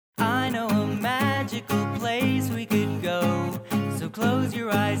magical place we could go. So close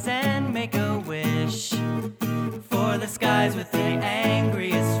your eyes and make a wish for the skies with the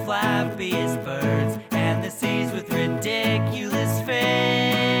angriest, flappiest birds and the seas with ridiculous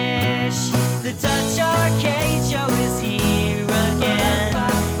fish. The Touch Arcade Show is here again.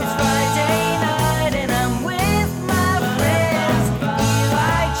 It's Friday night and I'm with my friends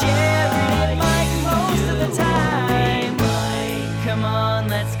Eli, Jared, and Mike most of the time. Come on,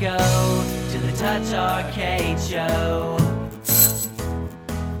 let's go to the Touch Arcade Show.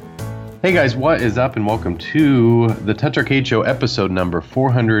 Hey guys, what is up and welcome to the Touch Arcade Show episode number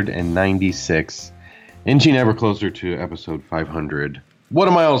 496, inching ever closer to episode 500. What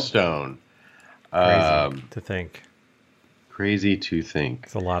a milestone. Crazy to think. Crazy to think.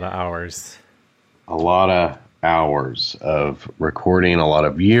 It's a lot of hours. A lot of hours of recording, a lot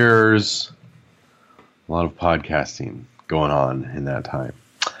of years, a lot of podcasting going on in that time.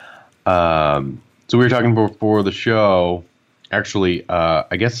 So we were talking before the show. Actually, I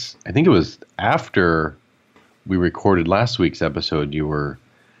think it was after we recorded last week's episode, you were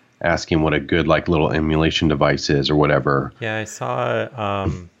asking what a good little emulation device is or whatever. Yeah, I saw.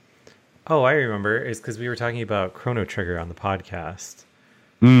 I remember. It's because we were talking about Chrono Trigger on the podcast,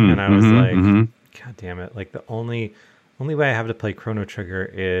 and I was God damn it! Like the only way I have to play Chrono Trigger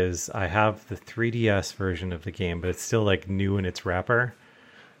is I have the 3DS version of the game, but it's still new in its wrapper.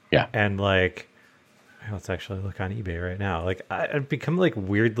 Yeah, and let's actually look on eBay right now. I've become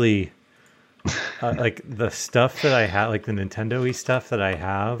weirdly the stuff that I have, the Nintendo-y stuff that I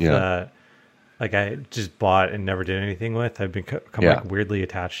have that I just bought and never did anything with. I've become weirdly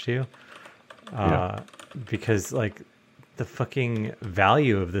attached to, because the fucking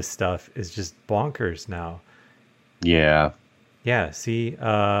value of this stuff is just bonkers now. Yeah. Yeah. See,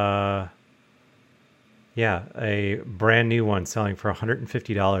 a brand new one selling for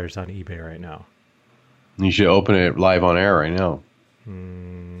 $150 on eBay right now. You should open it live on air right now.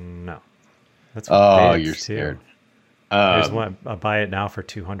 No. That's you're scared. There's one. I'll buy it now for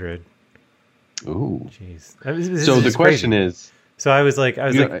 $200. Ooh. Jeez. So the question is. So I was I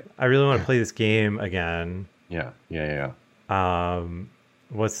really want to play this game again. Yeah.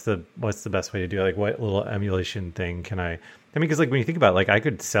 What's the best way to do it? What little emulation thing can I mean, because when you think about it, I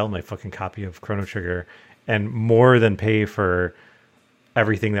could sell my fucking copy of Chrono Trigger and more than pay for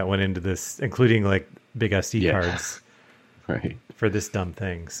everything that went into this, including big SD cards, right, for this dumb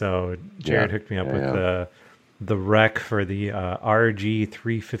thing. So Jared hooked me up with the rec for the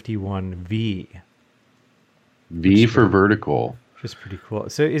RG351V. V for vertical, which is pretty cool.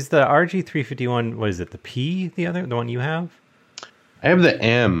 So is the RG351? What is it? The P? The one you have? I have the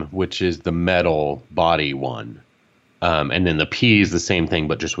M, which is the metal body one, and then the P is the same thing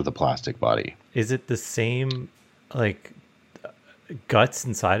but just with a plastic body. Is it the same guts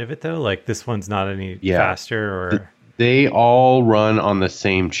inside of it though? This one's not any faster or they all run on the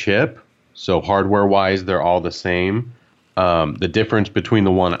same chip, so hardware wise they're all the same. The difference between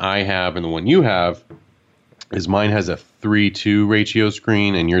the one I have and the one you have is mine has a 3:2 ratio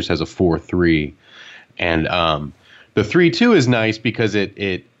screen and yours has a 4:3, and the 3:2 is nice because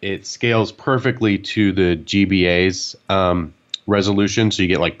it scales perfectly to the GBA's resolution, so you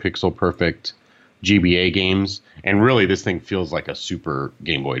get pixel perfect GBA games, and really this thing feels like a super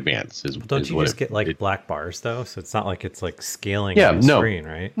Game Boy Advance. Don't you just get black bars though? So it's not it's scaling the screen,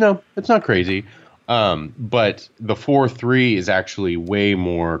 right? No, it's not crazy. But the 4:3 is actually way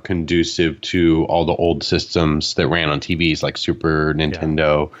more conducive to all the old systems that ran on TVs like Super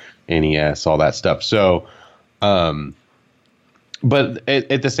Nintendo, NES, all that stuff. So, but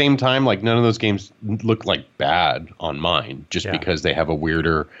at the same time, none of those games look bad on mine, just because they have a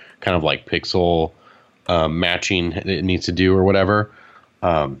weirder kind of pixel matching it needs to do or whatever.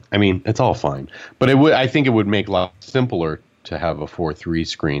 I mean, it's all fine, but I think it would make a lot simpler to have a 4:3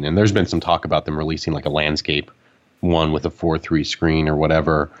 screen. And there's been some talk about them releasing a landscape one with a 4:3 screen or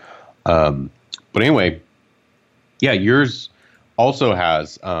whatever. But anyway, yours also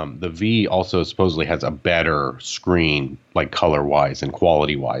has the V also supposedly has a better screen, color wise and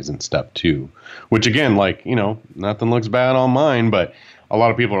quality wise and stuff too, which again, nothing looks bad on mine, but a lot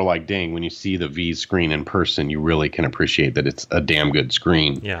of people are dang, when you see the V screen in person, you really can appreciate that it's a damn good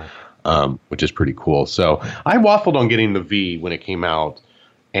screen. Yeah. Which is pretty cool. So I waffled on getting the V when it came out,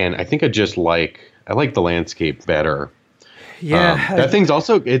 and I think I like the landscape better. Yeah, that thing's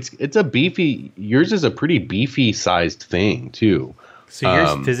also it's a beefy. Yours is a pretty beefy sized thing too. So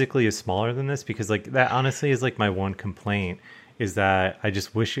yours physically is smaller than this, because that honestly is my one complaint is that I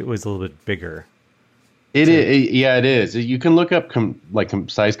just wish it was a little bit bigger. Yeah, it is. You can look up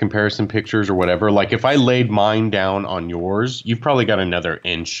size comparison pictures or whatever. Like if I laid mine down on yours, you've probably got another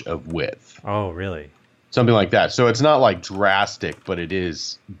inch of width. Oh, really? Something like that. So it's not like drastic, but it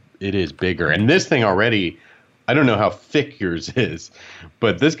is bigger. And this thing already, I don't know how thick yours is,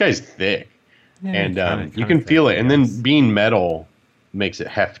 but this guy's thick. Yeah, and you can feel it. And then being metal makes it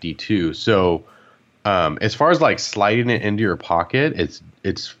hefty too. So as far as like sliding it into your pocket,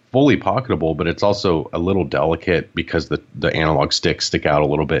 it's fully pocketable, but it's also a little delicate because the analog sticks stick out a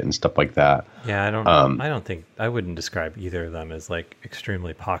little bit and stuff like that. Yeah, I wouldn't describe either of them as like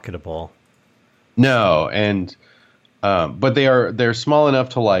extremely pocketable. No, and but they're small enough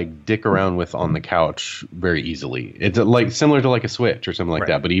to like dick around with on the couch very easily. It's like similar to like a Switch or something like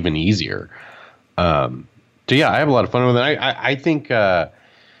that, but even easier. So yeah, I have a lot of fun with it. I think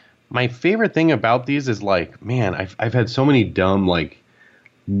my favorite thing about these is like, man, I've had so many dumb like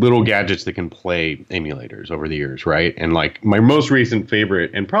little gadgets that can play emulators over the years, right? And like my most recent favorite,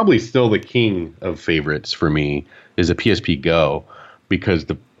 and probably still the king of favorites for me, is a PSP Go, because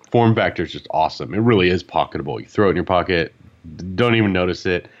the form factor is just awesome. It really is pocketable. You throw it in your pocket, don't even notice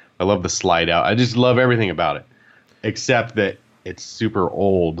it. I love the slide out. I just love everything about it, except that it's super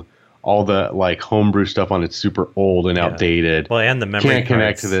old. All the like homebrew stuff on it's super old and outdated. Well, and the memory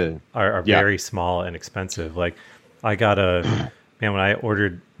cards are very small and expensive. Like I got when I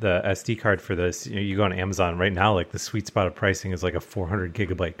ordered the SD card for this, you go on Amazon right now, like the sweet spot of pricing is like a 400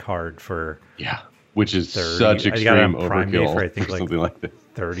 gigabyte card for which is 30, such extreme overkill for, I think, for something like that.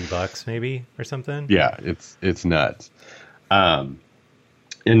 $30 maybe or something. Yeah, it's nuts. And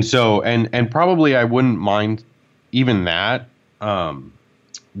so and probably I wouldn't mind even that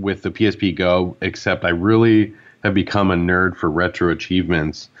with the PSP Go, except I really have become a nerd for retro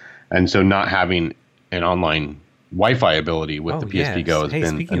achievements, and so not having an online Wi-Fi ability with the PSP Go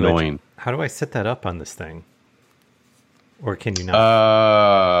has been annoying. How do I set that up on this thing? Or can you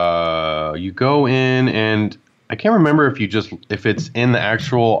not? You go in, and I can't remember if it's in the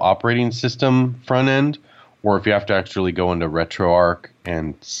actual operating system front end, or if you have to actually go into RetroArch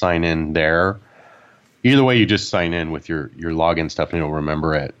and sign in there. Either way, you just sign in with your login stuff and you'll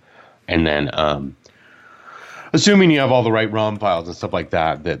remember it. And then, assuming you have all the right ROM files and stuff like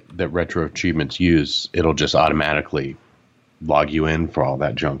that Retro Achievements use, it'll just automatically log you in for all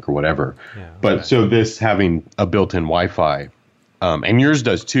that junk or whatever. Yeah, but so this having a built-in Wi-Fi, and yours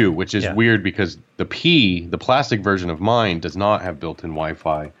does too, which is weird because the plastic version of mine does not have built-in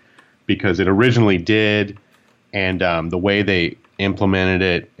Wi-Fi, because it originally did, and the way they implemented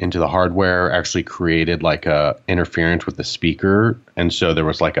it into the hardware actually created like a interference with the speaker, and so there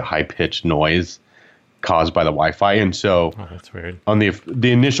was like a high-pitched noise caused by the Wi-Fi. And so that's weird. On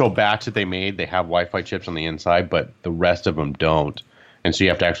the initial batch that they made, they have Wi-Fi chips on the inside, but the rest of them don't, and so you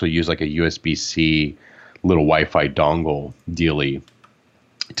have to actually use like a USB-C little Wi-Fi dongle dealie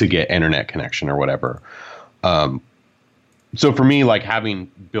to get internet connection or whatever. So for me, like having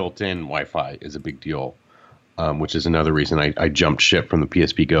built-in Wi-Fi is a big deal. Which is another reason I jumped ship from the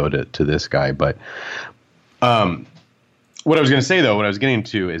PSP Go to this guy. But what I was going to say, though, what I was getting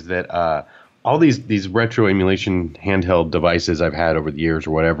to is that all these retro emulation handheld devices I've had over the years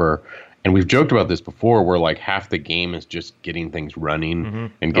or whatever, and we've joked about this before, where like half the game is just getting things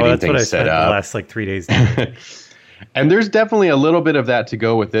running and getting things set up. The last like 3 days. And there's definitely a little bit of that to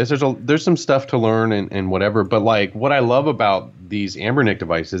go with this. There's some stuff to learn and whatever. But like what I love about these Ambernick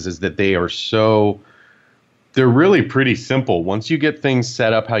devices is that they're really pretty simple. Once you get things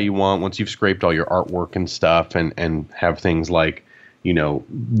set up how you want, once you've scraped all your artwork and stuff and have things like,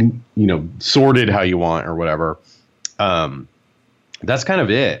 sorted how you want or whatever, that's kind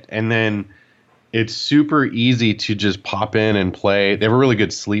of it. And then it's super easy to just pop in and play. They have a really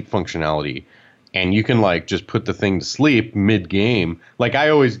good sleep functionality, and you can like just put the thing to sleep mid-game. Like I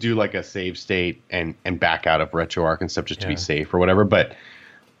always do like a save state and back out of RetroArch and stuff just to be safe or whatever. But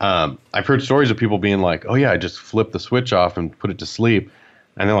I've heard stories of people being like, oh yeah, I just flipped the switch off and put it to sleep,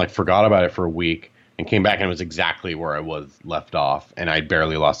 and then like forgot about it for a week and came back and it was exactly where I was left off, and I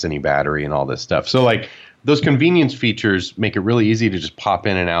barely lost any battery and all this stuff. So like those convenience features make it really easy to just pop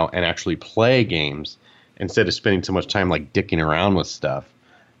in and out and actually play games instead of spending so much time like dicking around with stuff.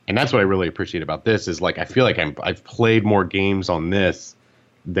 And that's what I really appreciate about this is like I feel like I've played more games on this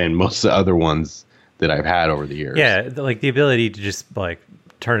than most of the other ones that I've had over the years. Yeah, like the ability to just like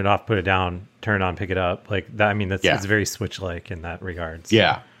turn it off, put it down, turn it on, pick it up. Like that. I mean, that's it's very Switch-like in that regard. So.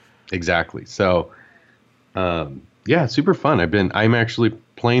 Yeah, exactly. So, super fun. I'm actually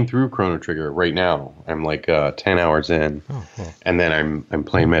playing through Chrono Trigger right now. I'm like 10 hours in, and then I'm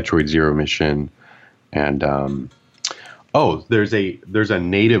playing Metroid Zero Mission, and there's a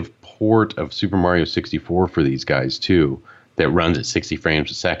native port of Super Mario 64 for these guys too that runs at 60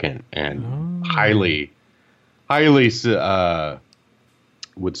 frames a second, and highly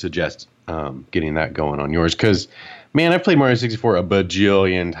would suggest getting that going on yours, because man, I've played Mario 64 a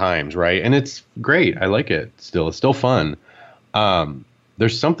bajillion times, right? And it's great. I like it still. It's still fun.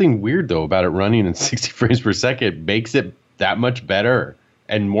 There's something weird though about it running in 60 frames per second makes it that much better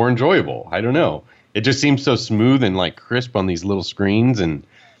and more enjoyable. I don't know. It just seems so smooth and like crisp on these little screens, and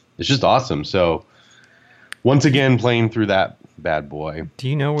it's just awesome. So once again, playing through that bad boy. Do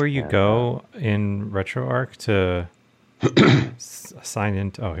you know where you go in RetroArch to sign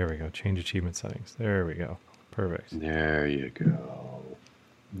in? Oh, here we go. Change achievement settings. There we go. Perfect. There you go.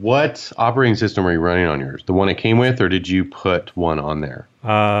 What operating system are you running on yours? The one it came with, or did you put one on there?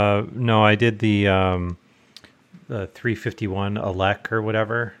 No, I did the 351 Elec or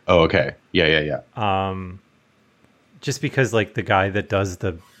whatever. Oh, okay. Yeah. Just because like the guy that does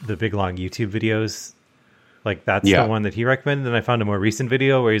the big long YouTube videos, like that's the one that he recommended. And I found a more recent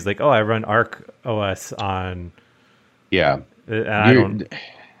video where he's like, "Oh, I run Arc OS on." Yeah, I don't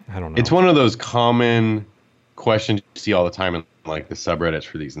know. It's one of those common questions you see all the time in like the subreddits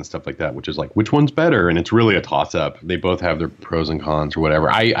for these and stuff like that, which is like, which one's better? And it's really a toss up. They both have their pros and cons or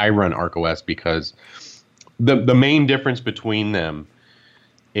whatever. I run Arc OS because the main difference between them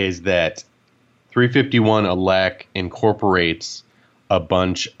is that 351 Elec incorporates a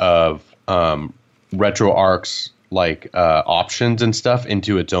bunch of RetroArch's like options and stuff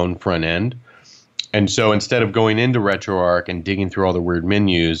into its own front end. And so instead of going into RetroArch and digging through all the weird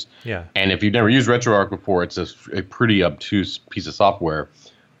menus, and if you've never used RetroArch before, it's a pretty obtuse piece of software.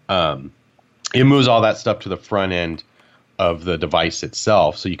 It moves all that stuff to the front end of the device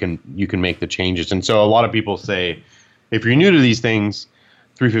itself, so you can make the changes. And so a lot of people say, if you're new to these things,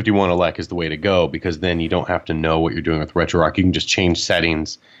 351 Elec is the way to go, because then you don't have to know what you're doing with RetroArch. You can just change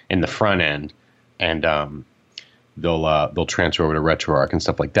settings in the front end, and they'll transfer over to RetroArch and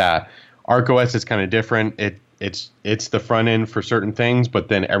stuff like that. ArcOS is kind of different. It's the front end for certain things, but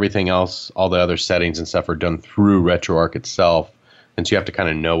then everything else, all the other settings and stuff, are done through RetroArch itself, and so you have to kind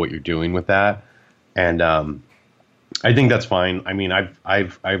of know what you're doing with that. And I think that's fine. I mean,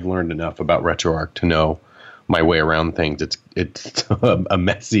 I've learned enough about RetroArch to know my way around things. It's a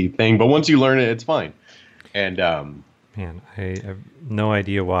messy thing, but once you learn it, it's fine. And man, I have no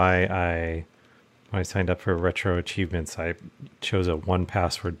idea why when I signed up for Retro Achievements, I chose a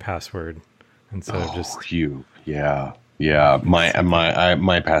 1Password password instead of just yeah.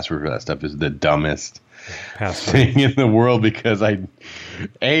 My password for that stuff is the dumbest thing in the world, because I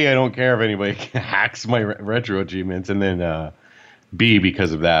don't care if anybody hacks my Retro Achievements, and then B,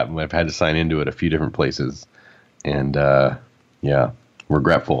 because of that, I've had to sign into it a few different places, and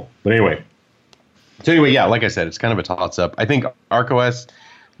regretful. But anyway, like I said, it's kind of a toss up. I think ArcOS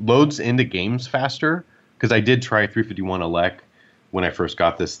loads into games faster, because I did try 351 Elec when I first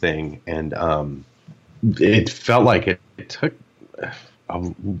got this thing, and it felt like it took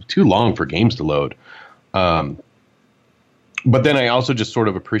too long for games to load. But then I also just sort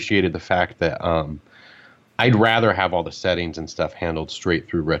of appreciated the fact that I'd rather have all the settings and stuff handled straight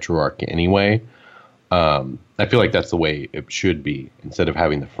through RetroArch anyway. I feel like that's the way it should be, instead of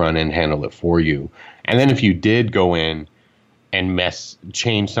having the front end handle it for you. And then if you did go in and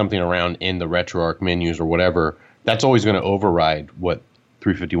change something around in the RetroArch menus or whatever, that's always going to override what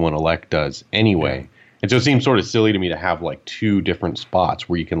 351 Elec does anyway. Yeah. And so it seems sort of silly to me to have like two different spots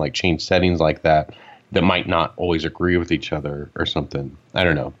where you can like change settings like that might not always agree with each other or something. I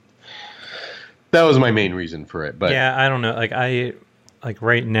don't know. That was my main reason for it. But yeah, I don't know. Like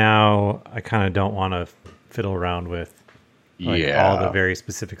right now, I kind of don't want to fiddle around with all the very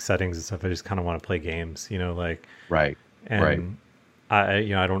specific settings and stuff. I just kind of want to play games, Right. And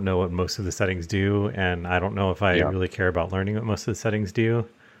I don't know what most of the settings do, and I don't know if I really care about learning what most of the settings do.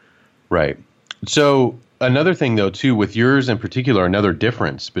 Right. So another thing, though, too, with yours in particular, another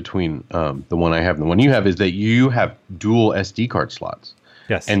difference between the one I have and the one you have is that you have dual SD card slots.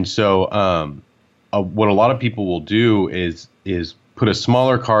 Yes. And so what a lot of people will do is put a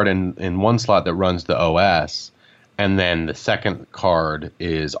smaller card in one slot that runs the OS, and then the second card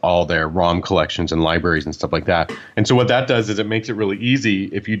is all their ROM collections and libraries and stuff like that. And so what that does is it makes it really easy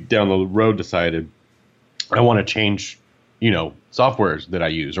if you down the road decided, I want to change, softwares that I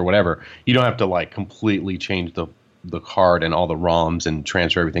use or whatever. You don't have to like completely change the card and all the ROMs and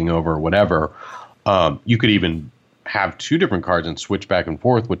transfer everything over or whatever. You could even have two different cards and switch back and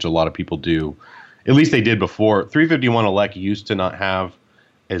forth, which a lot of people do. At least they did before. 351 Elec used to not have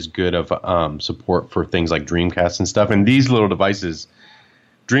as good of support for things like Dreamcast and stuff. And these little devices,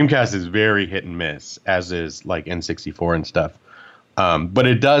 Dreamcast is very hit and miss, as is like N64 and stuff. But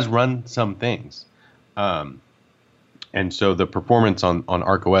it does run some things. And so the performance on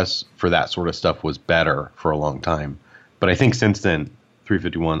ArcOS for that sort of stuff was better for a long time. But I think since then,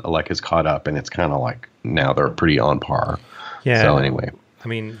 351 Elec has caught up, and it's kind of like now they're pretty on par. Yeah. So anyway, I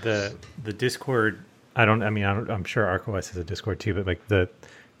mean the Discord. I'm sure ArcOS has a Discord too, but like the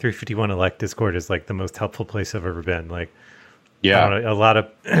 351 Elec Discord is like the most helpful place I've ever been. Like, yeah, a lot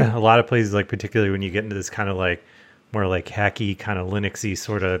of places, like particularly when you get into this kind of like more like hacky kind of Linuxy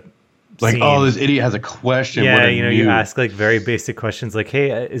sort of like, scene. oh, this idiot has a question. Yeah, you ask like very basic questions like,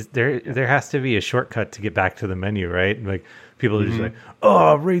 hey, is there has to be a shortcut to get back to the menu, right? And like people are just like,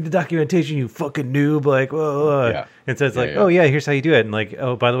 oh, read the documentation, you fucking noob, like, whoa. Yeah. And so it's like, oh yeah, here's how you do it, and like,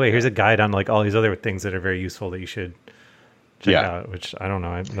 oh, by the way, here's a guide on like all these other things that are very useful that you should check out. Which I don't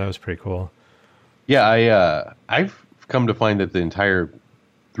know, that was pretty cool. Yeah, I've come to find that the entire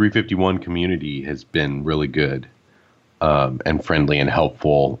 351 community has been really good. And friendly and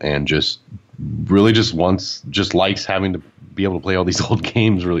helpful, and just really just likes having to be able to play all these old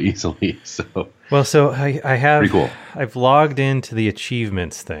games really easily. So I have pretty cool. I've logged into the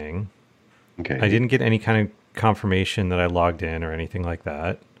achievements thing. Okay. I didn't get any kind of confirmation that I logged in or anything like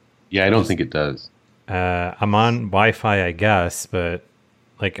that. Yeah, I don't think it does. I'm on Wi-Fi, I guess, but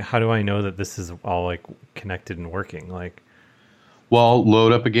like, how do I know that this is all like connected and working? Like, well,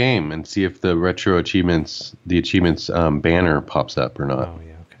 load up a game and see if the retro achievements, banner pops up or not. Oh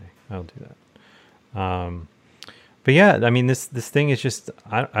yeah, okay, I'll do that. But yeah, I mean, this thing is just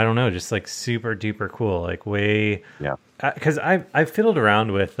I don't know, just like super duper cool, like way. Yeah. Because I've fiddled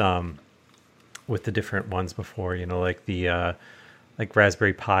around with the different ones before, you know, like the like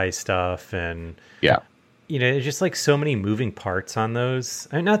Raspberry Pi stuff, and yeah. You know, it's just like so many moving parts on those.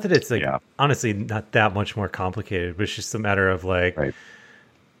 I mean, not that it's like honestly not that much more complicated, but it's just a matter of like,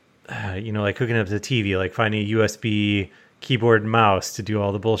 you know, like hooking up to the TV, like finding a USB keyboard and mouse to do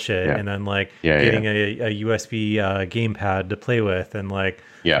all the bullshit, and then like getting a USB gamepad to play with, and like,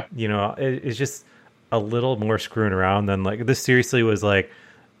 you know, it's just a little more screwing around than like this. Seriously, was like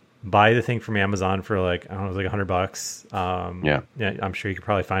buy the thing from Amazon for like, I don't know, it was like $100. Yeah, I'm sure you could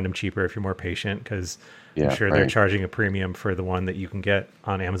probably find them cheaper if you're more patient, because I'm sure they're charging a premium for the one that you can get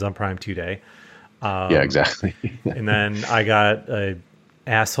on Amazon Prime today. Yeah, exactly. And then I got a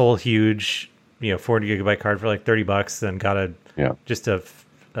asshole huge, you know, 40 gigabyte card for like $30. Then got just a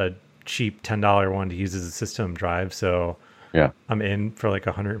cheap $10 one to use as a system drive. So I'm in for like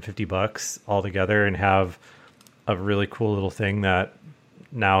 $150 altogether, and have a really cool little thing that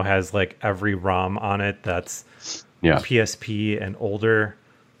now has like every ROM on it that's PSP and older,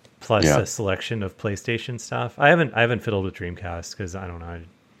 plus a selection of PlayStation stuff. I haven't fiddled with Dreamcast because I don't know.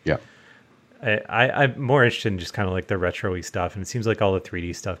 I'm more interested in just kind of like the retro-y stuff, and it seems like all the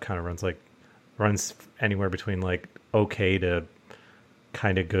 3D stuff kind of runs anywhere between like okay to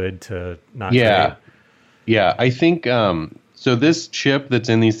kind of good to not great. Yeah, I think so this chip that's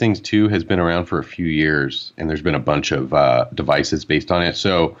in these things too has been around for a few years, and there's been a bunch of devices based on it.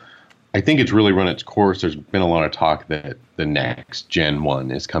 So I think it's really run its course. There's been a lot of talk that the next gen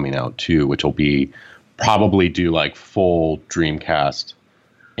one is coming out too, which will be probably do like full Dreamcast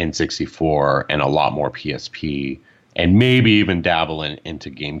N64 and a lot more PSP, and maybe even dabble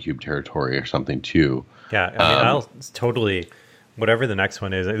into GameCube territory or something too. Yeah, I mean, I'll totally, whatever the next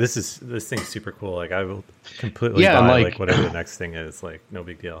one is. This thing's super cool. Like, I will completely buy like whatever the next thing is. Like, no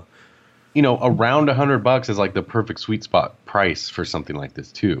big deal. You know, around $100 is like the perfect sweet spot price for something like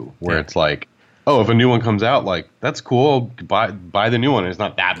this too, where it's like, oh, if a new one comes out, like, that's cool. Buy the new one. It's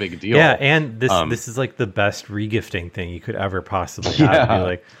not that big a deal. Yeah, and this is like the best regifting thing you could ever possibly have. Be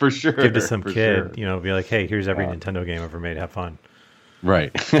like, for sure. Give to some kid, you know, be like, hey, here's every Nintendo game ever made. Have fun.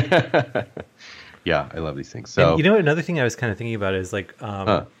 Right. Yeah, I love these things. So, and you know, another thing I was kind of thinking about is like,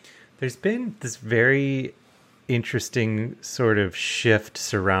 there's been this very interesting sort of shift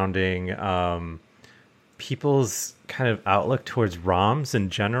surrounding people's kind of outlook towards ROMs in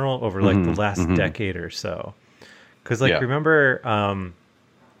general over like the last decade or so. Because like, remember,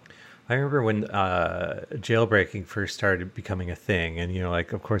 I remember when jailbreaking first started becoming a thing, and you know,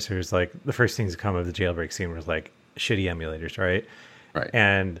 like, of course, there's like the first things to come of the jailbreak scene was like shitty emulators, right? Right.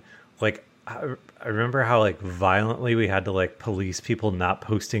 And like, I remember how like violently we had to like police people not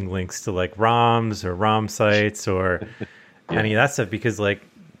posting links to like ROMs or ROM sites or any of that stuff, because like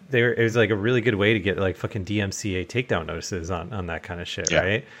it was like a really good way to get like fucking DMCA takedown notices on that kind of shit,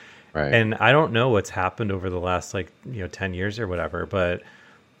 right? Right. And I don't know what's happened over the last like, you know, 10 years or whatever, but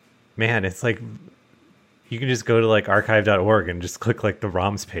man, it's like you can just go to like archive.org and just click like the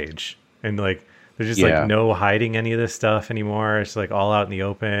ROMs page, and like there's just like no hiding any of this stuff anymore. It's like all out in the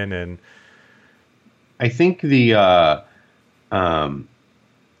open. And I think the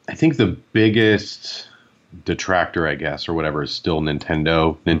I think the biggest detractor, I guess, or whatever, is still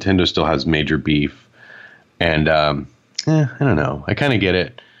Nintendo. Nintendo still has major beef. And I don't know. I kind of get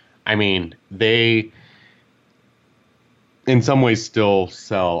it. I mean, they, in some ways, still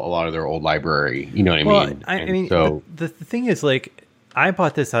sell a lot of their old library. You know what I mean? I mean, so the thing is, like, I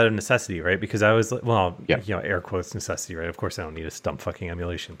bought this out of necessity, right? Because I was, well, you know, air quotes necessity, right? Of course, I don't need a stump fucking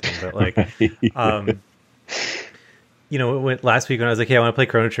emulation thing, but like, you know, last week when I was like, hey, I want to play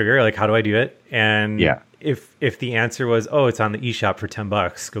Chrono Trigger, like, how do I do it? And if the answer was, oh, it's on the eShop for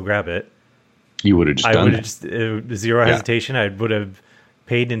 $10, go grab it. You would have just done it. Just, zero hesitation. I would have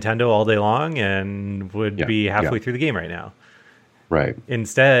paid Nintendo all day long and would be halfway through the game right now. Right.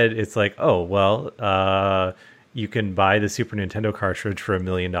 Instead, it's like, oh, well, you can buy the Super Nintendo cartridge for $1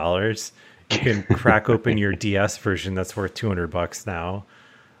 million. You can crack open your DS version that's worth $200 now,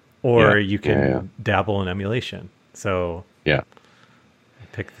 or you can dabble in emulation. So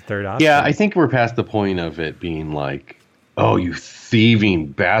pick the third option. Yeah, I think we're past the point of it being like, oh, you thieving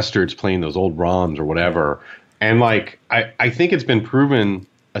bastards playing those old ROMs or whatever. And like, I think it's been proven,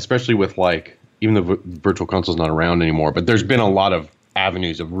 especially with like, even though Virtual Console's not around anymore, but there's been a lot of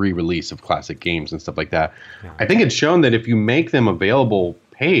avenues of re-release of classic games and stuff like that. Yeah. I think it's shown that if you make them available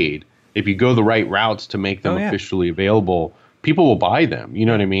paid, if you go the right routes to make them officially available, people will buy them. You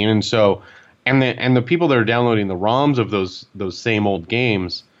know what I mean? And so, and the people that are downloading the ROMs of those same old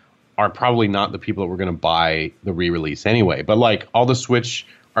games are probably not the people that were going to buy the re-release anyway. But like all the Switch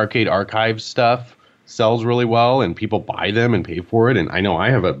Arcade Archive stuff sells really well, and people buy them and pay for it. And I know I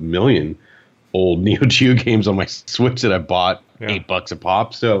have a million old Neo Geo games on my Switch that I bought $8 a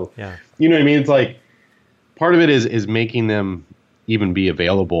pop. So you know what I mean? It's like part of it is making them even be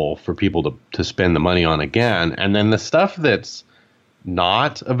available for people to spend the money on again. And then the stuff that's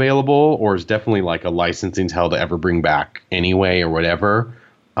not available or is definitely like a licensing hell to ever bring back anyway or whatever.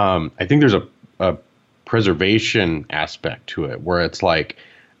 I think there's a preservation aspect to it where it's like,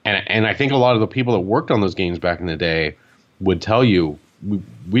 and I think a lot of the people that worked on those games back in the day would tell you,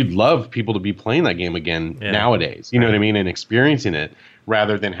 we'd love people to be playing that game again nowadays. You know what I mean? And experiencing it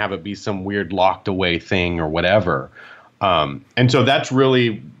rather than have it be some weird locked away thing or whatever. And so that's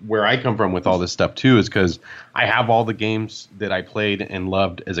really where I come from with all this stuff too, is because I have all the games that I played and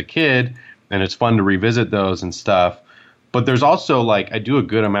loved as a kid, and it's fun to revisit those and stuff. But there's also like, I do a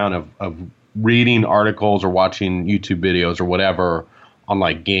good amount of reading articles or watching YouTube videos or whatever on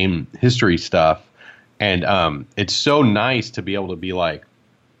like game history stuff. And it's so nice to be able to be like,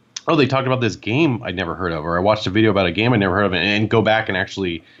 oh, they talked about this game I'd never heard of, or I watched a video about a game I never heard of, and go back and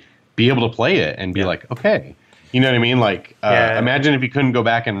actually be able to play it and be like, okay. You know what I mean? Like, imagine if you couldn't go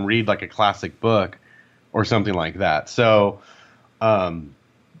back and read like a classic book or something like that. So,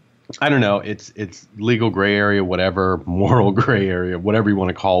 I don't know. It's legal gray area, whatever, moral gray area, whatever you want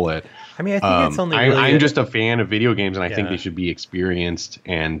to call it. I mean, I think it's only really I'm just a fan of video games, and I think they should be experienced,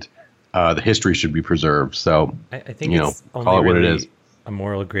 and the history should be preserved. So, I think it's only call it what it is. A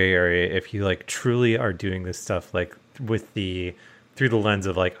moral gray area if you like truly are doing this stuff like with through the lens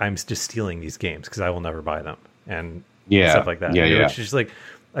of like, I'm just stealing these games because I will never buy them and stuff like that. It's just like,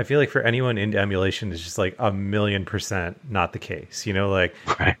 I feel like for anyone into emulation, it's just like 1,000,000% not the case. You know, like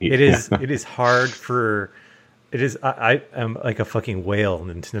it is hard for. It is. I am like a fucking whale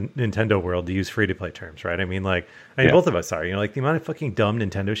in Nintendo world, to use free to play terms, right? I mean, like, both of us are. You know, like the amount of fucking dumb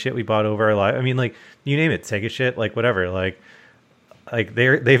Nintendo shit we bought over our life. I mean, like, you name it, Sega shit, like whatever. Like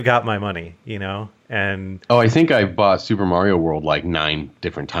they've got my money, you know. And I think I bought Super Mario World like 9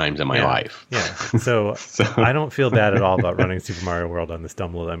 different times in my life. Yeah. So I don't feel bad at all about running Super Mario World on this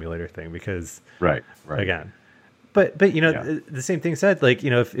dumb little emulator thing because right. Again. But you know, the same thing said, like, you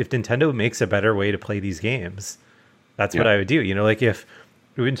know, if Nintendo makes a better way to play these games, that's what I would do. You know, like if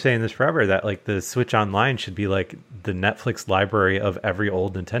we've been saying this forever, that like the Switch Online should be like the Netflix library of every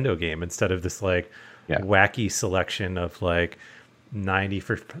old Nintendo game instead of this like wacky selection of like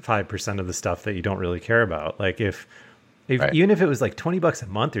 95% of the stuff that you don't really care about. Like if even if it was like $20 a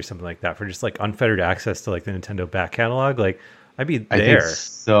month or something like that for just like unfettered access to like the Nintendo back catalog, like I'd be there. I think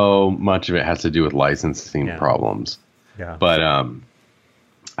so much of it has to do with licensing problems. Yeah. But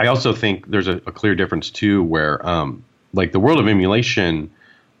I also think there's a clear difference too, where like the world of emulation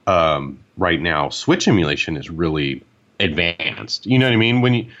right now, Switch emulation is really advanced. You know what I mean?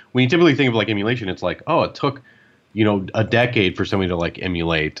 When you typically think of like emulation, it's like, oh, it took, you know, a decade for somebody to like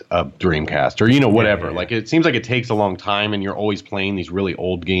emulate a Dreamcast or, you know, whatever. Like it seems like it takes a long time and you're always playing these really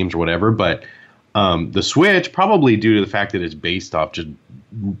old games or whatever. But the Switch, probably due to the fact that it's based off just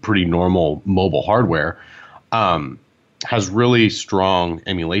pretty normal mobile hardware, has really strong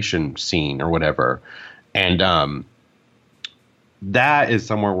emulation scene or whatever. And that is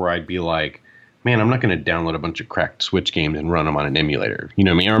somewhere where I'd be like, man, I'm not going to download a bunch of cracked Switch games and run them on an emulator. You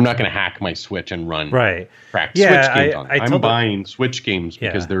know what I mean? Or I'm not going to hack my Switch and run cracked Switch games on it. I'm buying Switch games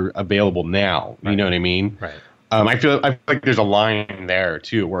because they're available now. You know what I mean? Right. I feel like there's a line there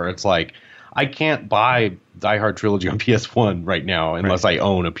too where it's like, I can't buy Die Hard Trilogy on PS1 right now unless I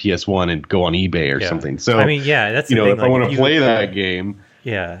own a PS1 and go on eBay or something. So I mean, that's you the know, thing. if I want to play that game,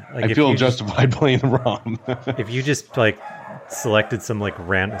 I feel justified playing the ROM. If you just like selected some like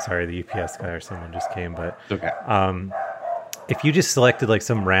random, sorry, the UPS guy or someone just came, but okay. If you just selected like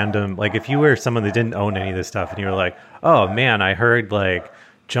some random, like if you were someone that didn't own any of this stuff and you were like, oh man, I heard like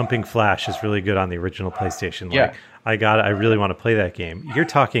Jumping Flash is really good on the original PlayStation. Like I really want to play that game. You're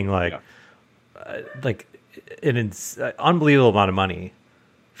talking like an unbelievable amount of money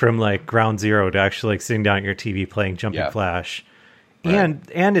from like ground zero to actually like sitting down at your TV playing Jumping Flash. Right.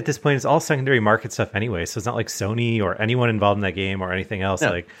 And at this point, it's all secondary market stuff anyway. So it's not like Sony or anyone involved in that game or anything else.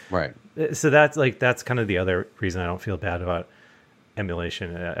 No. Right. So that's kind of the other reason I don't feel bad about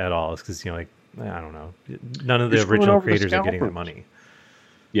emulation at all. Is because, you know, like, I don't know, none of the original creators are getting the money.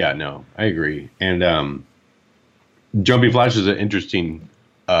 Yeah, no, I agree. And Jumping Flash is an interesting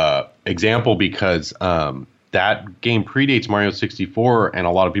example because that game predates Mario 64, and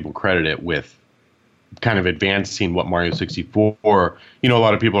a lot of people credit it with kind of advancing what Mario 64, you know, a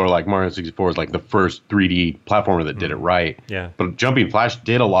lot of people are like, Mario 64 is like the first 3D platformer that did it right. Yeah. But Jumping Flash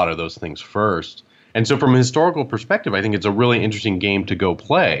did a lot of those things first. And so from a historical perspective, I think it's a really interesting game to go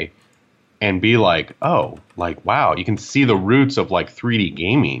play and be like, oh, like, wow, you can see the roots of like 3D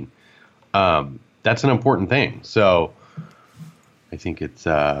gaming. That's an important thing. So I think it's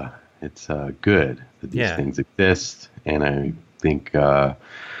good that these things exist. And I think,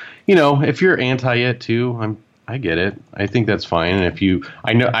 you know, if you're anti it too, I get it. I think that's fine.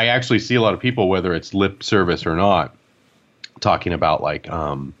 And I actually see a lot of people, whether it's lip service or not, talking about like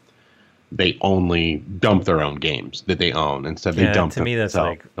they only dump their own games that they own instead they dump to me that's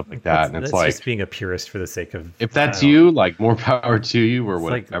like stuff like that. And it's like just being a purist for the sake of, if that's you, like, more power to you or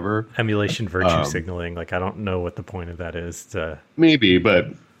whatever. Like emulation virtue signaling. Like, I don't know what the point of that is. Maybe, but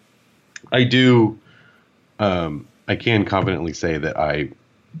I do. I can confidently say that I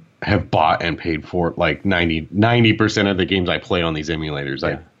have bought and paid for like 90% of the games I play on these emulators.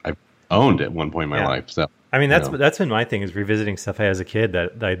 I've owned at one point in my life. So I mean, that's been my thing, is revisiting stuff I had as a kid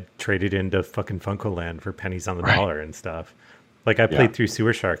that I traded into fucking Funko Land for pennies on the dollar and stuff. Like, I played through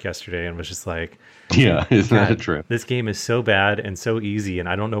Sewer Shark yesterday and was just like, isn't that a trip? This game is so bad and so easy, and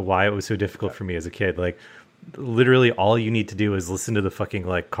I don't know why it was so difficult for me as a kid. Like, literally all you need to do is listen to the fucking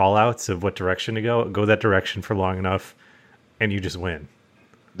like call outs of what direction to go that direction for long enough, and you just win.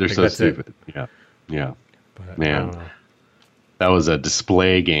 They're so stupid. Yeah. But, man, that was a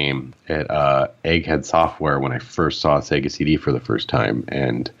display game at Egghead Software when I first saw Sega CD for the first time,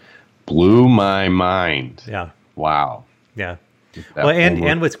 and blew my mind. Yeah. Wow. Yeah. Well,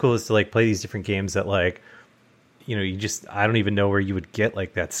 and what's cool is to like play these different games that, like, you know, I don't even know where you would get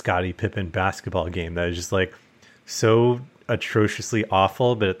like that Scottie Pippen basketball game that is just like so atrociously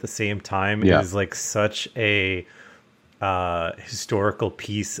awful, but at the same time is like such a historical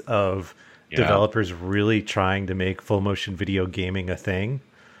piece of developers really trying to make full motion video gaming a thing.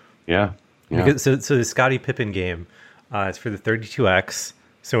 Because, so the Scottie Pippen game, it's for the 32X.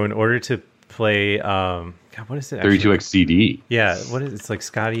 So in order to play, God, what is it? 32X CD. Yeah, what is it? It's like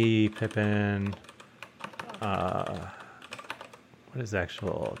Scottie Pippen. What is the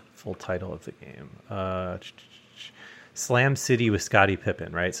actual full title of the game? Slam City with Scottie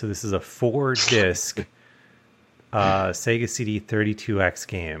Pippen, right? So this is a 4-disc Sega CD 32X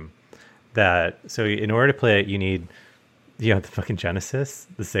game. So in order to play it, you need the fucking Genesis,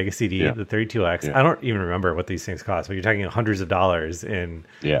 the Sega CD, the 32X. I don't even remember what these things cost, but you're talking hundreds of dollars in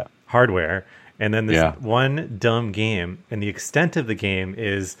hardware. And then this one dumb game, and the extent of the game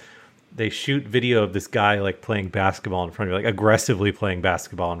is they shoot video of this guy like playing basketball in front of you, like aggressively playing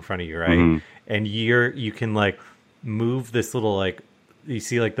basketball in front of you, right? Mm-hmm. And you can like move this little, like, you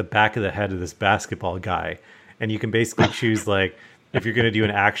see like the back of the head of this basketball guy, and you can basically choose like if you're going to do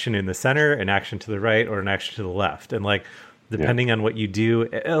an action in the center, an action to the right, or an action to the left, and like depending on what you do,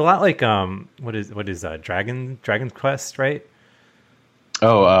 a lot like what is Dragon's Quest, right?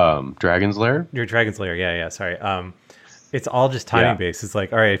 Oh, Dragon's Lair? Your Dragon's Lair, yeah, sorry. It's all just timing based. It's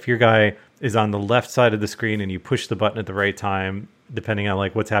like, all right, if your guy is on the left side of the screen and you push the button at the right time, depending on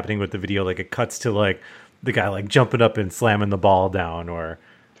like what's happening with the video, like it cuts to like the guy like jumping up and slamming the ball down, or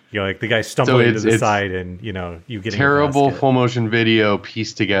like the guy stumbling to the side, and you getting terrible full motion video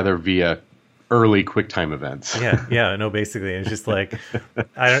pieced together via early QuickTime events. No, basically it's just like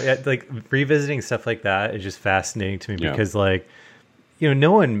like revisiting stuff like that is just fascinating to me because like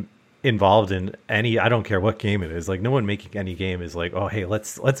no one involved in any, I don't care what game it is, like no one making any game is like, oh, hey,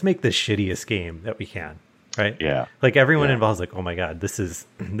 let's make the shittiest game that we can. Right. Yeah. Like everyone involved is like, oh my God, this is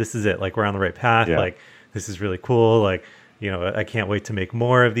it. Like we're on the right path. Yeah. Like this is really cool. Like, I can't wait to make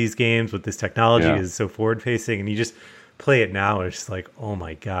more of these games with this technology is so forward facing. And you just play it now. And it's just like, oh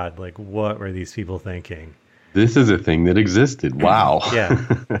my God, like what were these people thinking? This is a thing that existed. Wow. Yeah.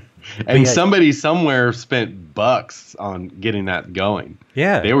 And somebody somewhere spent bucks on getting that going.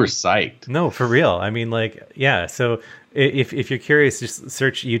 Yeah. They were psyched. No, for real. I mean, like, yeah. So if you're curious, just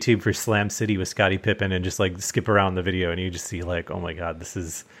search YouTube for Slam City with Scottie Pippen and just like skip around the video and you just see like, oh my God, this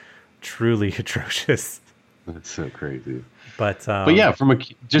is truly atrocious. That's so crazy. But yeah, from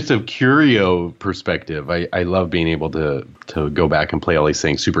just a curio perspective, I love being able to go back and play all these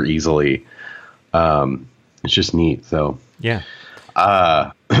things super easily. It's just neat. So yeah.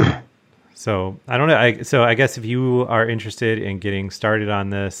 So I don't know. So I guess if you are interested in getting started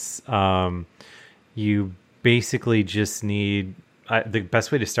on this, you basically just need the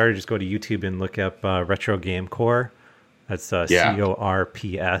best way to start is just go to YouTube and look up Retro Game Core. That's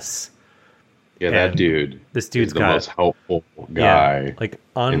CORPS. Yeah, that dude. This dude's is the most helpful guy. Like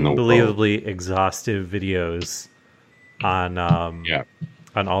unbelievably exhaustive videos on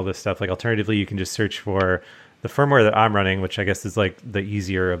all this stuff. Like alternatively, you can just search for the firmware that I'm running, which I guess is like the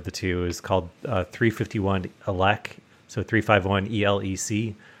easier of the two, is called 351 ELEC. So 351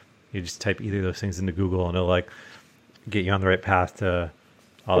 ELEC. You just type either of those things into Google and it'll like get you on the right path to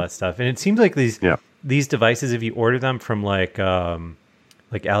all that stuff. And it seems like these devices, if you order them from like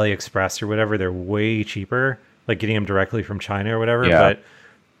AliExpress or whatever, they're way cheaper, like getting them directly from China or whatever. Yeah.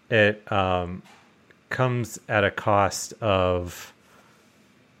 But it comes at a cost of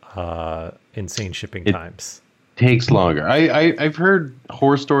insane shipping times. Takes longer. I've heard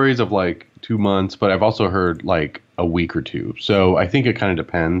horror stories of like 2 months, but I've also heard like a week or two. So I think it kind of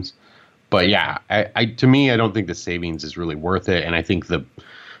depends. But yeah, to me, I don't think the savings is really worth it. And I think the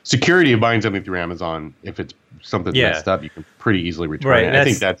security of buying something through Amazon, if it's something messed up, you can pretty easily return it. I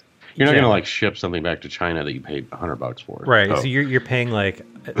think you're not going to like ship something back to China that you paid $100 for. Right. So you're paying like,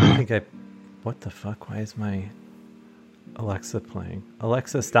 what the fuck? Why is my Alexa playing?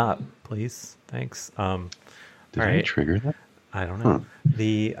 Alexa, stop, please. Thanks. Did I trigger that? I don't know.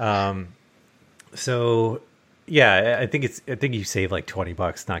 The so yeah, I think you save like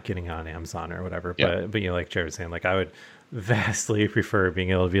 $20 not getting on Amazon or whatever. But like Jared was saying, like I would vastly prefer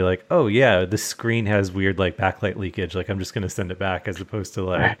being able to be like, oh yeah, the screen has weird like backlight leakage. Like I'm just gonna send it back, as opposed to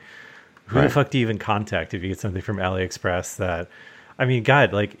like who the fuck do you even contact if you get something from AliExpress that, I mean,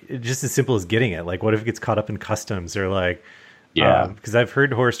 God, like just as simple as getting it. Like what if it gets caught up in customs or like, because I've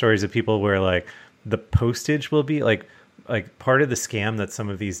heard horror stories of people where like the postage will be like part of the scam that some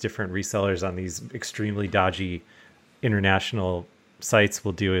of these different resellers on these extremely dodgy international sites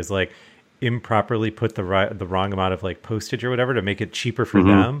will do is like improperly put the wrong amount of like postage or whatever to make it cheaper for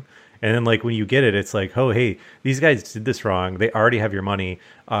them. And then like when you get it, it's like, oh, hey, these guys did this wrong. They already have your money.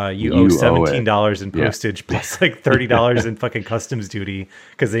 You owe $17 in postage plus like $30 in fucking customs duty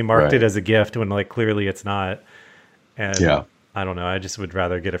because they marked it as a gift when like clearly it's not. And I don't know. I just would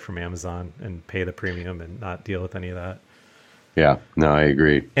rather get it from Amazon and pay the premium and not deal with any of that. Yeah, no, I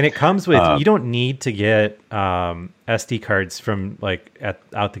agree. And it comes with, you don't need to get SD cards from like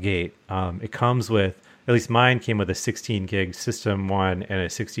out the gate. It comes with, at least mine came with a 16 gig system one and a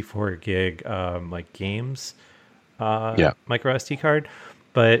 64 gig like games micro SD card.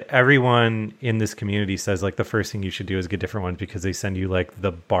 But everyone in this community says like the first thing you should do is get different ones because they send you like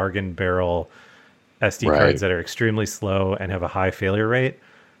the bargain barrel SD cards that are extremely slow and have a high failure rate.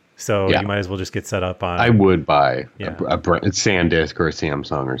 So you might as well just get set up on. I would buy a SanDisk or a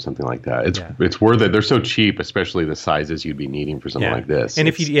Samsung or something like that. It's worth it. They're so cheap, especially the sizes you'd be needing for something like this. And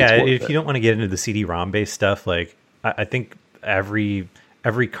if you don't want to get into the CD-ROM based stuff, like I think every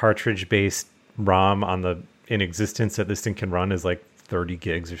cartridge based ROM in existence that this thing can run is like 30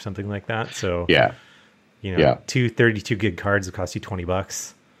 gigs or something like that. So two 32 gig cards would cost you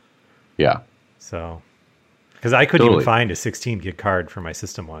 $20. Yeah. So. Because I couldn't even find a 16 gig card for my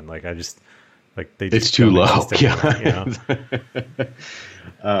system one. Like I just it's too low. Yeah.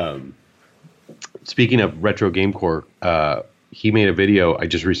 Speaking of Retro Game Core, he made a video. I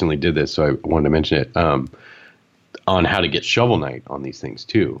just recently did this, so I wanted to mention it on how to get Shovel Knight on these things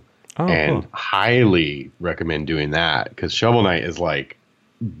too, and highly recommend doing that because Shovel Knight is like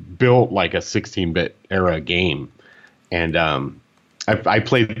built like a 16-bit era game, and I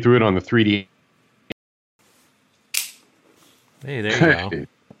played through it on the 3D. Hey, there you go.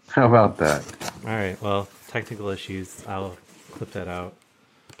 How about that? All right. Well, technical issues. I'll clip that out.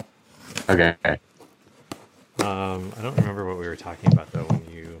 Okay. I don't remember what we were talking about though when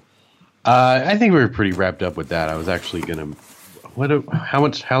you. I think we were pretty wrapped up with that. I was actually gonna.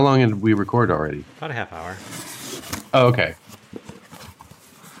 How long did we record already? About a half hour. Oh, okay.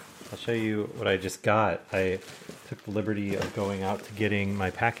 I'll show you what I just got. I took the liberty of going out to getting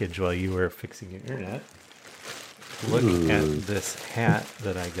my package while you were fixing your internet. Look at this hat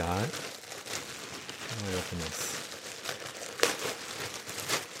that I got. Let me open this.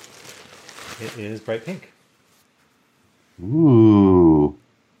 It is bright pink. Ooh.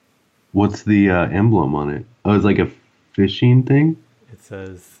 What's the emblem on it? Oh, it's like a fishing thing? It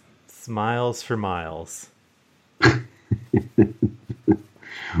says, "Smiles for miles."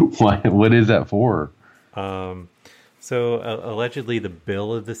 Why? What is that for? So allegedly the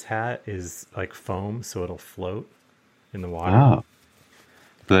bill of this hat is like foam, so it'll float in the water. Oh.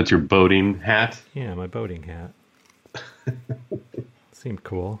 So that's your boating hat? Yeah, my boating hat. Seemed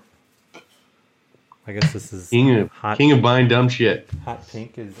cool. I guess this is King of buying dumb shit. Hot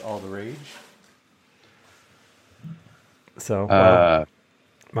pink is all the rage. So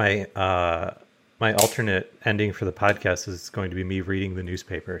my alternate ending for the podcast is going to be me reading the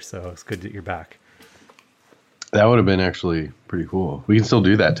newspaper. So it's good that you're back. That would have been actually pretty cool. We can still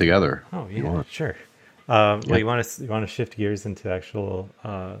do that together. Oh yeah, sure. Well, you want to shift gears into actual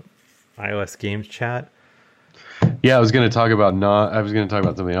iOS games chat? Yeah, I was going to talk about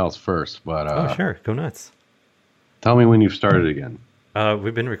something else first, but oh sure, go nuts. Tell me when you've started again.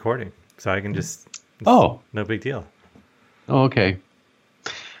 We've been recording, so I can just. Oh, no big deal. Oh, okay.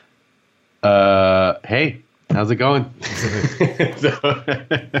 Hey, how's it going?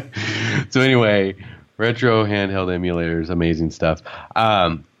 so anyway, retro handheld emulators, amazing stuff.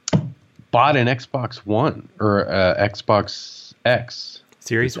 Bought an Xbox One or Xbox X.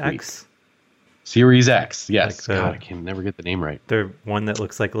 Series X? Series X, yes. Like God, I can never get the name right. The one that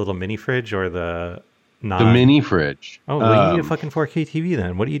looks like a little mini fridge or the The mini fridge. Oh, well, you need a fucking 4K TV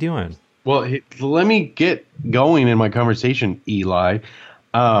then. What are you doing? Well, let me get going in my conversation, Eli.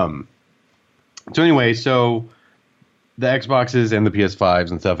 So anyway, so the Xboxes and the PS5s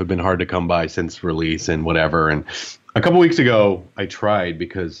and stuff have been hard to come by since release and whatever. And a couple weeks ago, I tried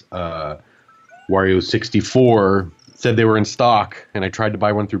because Wario64 said they were in stock, and I tried to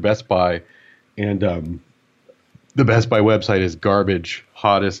buy one through Best Buy, and the Best Buy website is garbage,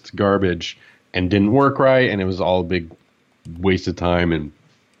 hottest garbage, and didn't work right, and it was all a big waste of time and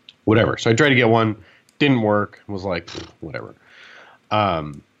whatever. So I tried to get one, didn't work, was like, whatever.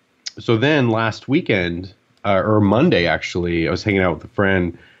 So then last weekend, or Monday actually, I was hanging out with a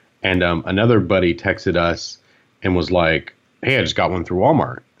friend, and another buddy texted us and was like, hey, I just got one through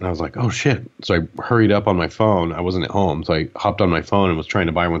Walmart. And I was like, oh shit. So I hurried up on my phone. I wasn't at home. So I hopped on my phone and was trying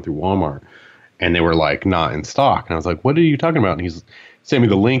to buy one through Walmart. And they were like, not in stock. And I was like, what are you talking about? And he's sent me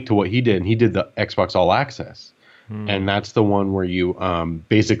the link to what he did. And he did the Xbox All Access. And that's the one where you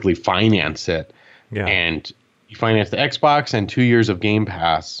basically finance it. Yeah. And you finance the Xbox and 2 years of Game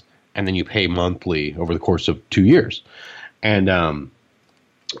Pass. And then you pay monthly over the course of 2 years. And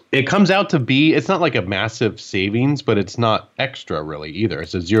it comes out to be, it's not like a massive savings, but it's not extra really either.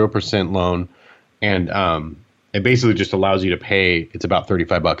 It's a 0% loan. And it basically just allows you to pay, it's about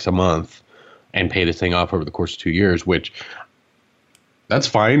 $35 a month and pay this thing off over the course of 2 years, which that's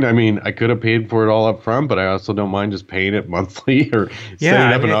fine. I mean, I could have paid for it all up front, but I also don't mind just paying it monthly or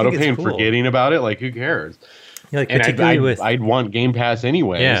setting up an auto pay and forgetting about it. Like, who cares? Yeah, like and I'd want Game Pass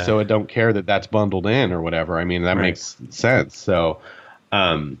anyway, so I don't care that that's bundled in or whatever. I mean, that makes sense. So,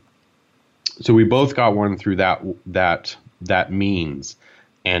 so we both got one through that means,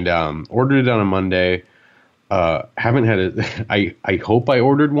 and ordered it on a Monday. Haven't had it. I hope I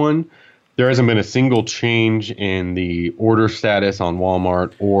ordered one. There hasn't been a single change in the order status on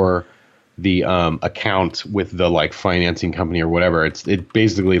Walmart or the account with the like financing company or whatever. It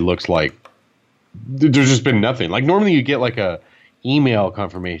basically looks like there's just been nothing. Like normally you get like a email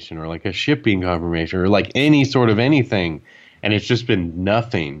confirmation or like a shipping confirmation or like any sort of anything, and it's just been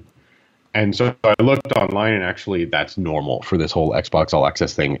nothing. And so I looked online, and actually that's normal for this whole Xbox All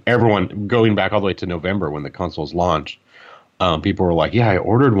Access thing. Everyone, going back all the way to November when the consoles launched, people were like, yeah, I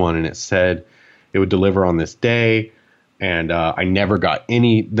ordered one and it said it would deliver on this day. And I never got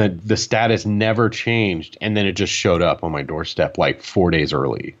the status never changed. And then it just showed up on my doorstep like 4 days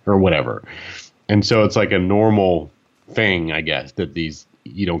early or whatever. And so it's like a normal thing, I guess, that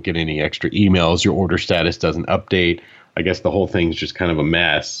you don't get any extra emails. Your order status doesn't update. I guess the whole thing's just kind of a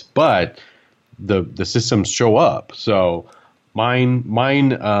mess, but the systems show up. So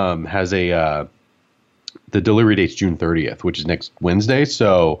mine has the delivery date's June 30th, which is next Wednesday.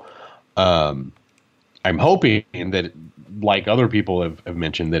 So I'm hoping that like other people have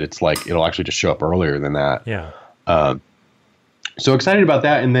mentioned, that it's like it'll actually just show up earlier than that. Yeah. So excited about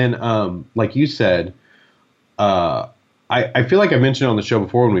that. And then, like you said, I feel like I've mentioned it on the show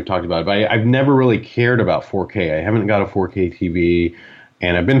before when we've talked about it, but I've never really cared about 4K. I haven't got a 4K TV,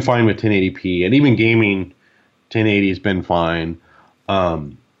 and I've been fine with 1080p, and even gaming 1080 has been fine.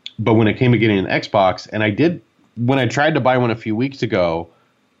 But when it came to getting an Xbox, and when I tried to buy one a few weeks ago,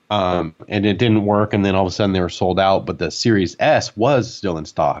 and it didn't work, and then all of a sudden they were sold out, but the Series S was still in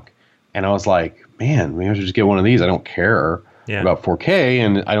stock. And I was like, man, maybe I should just get one of these. I don't care about 4K,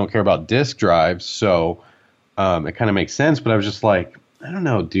 and I don't care about disk drives, so it kind of makes sense. But I was just like, I don't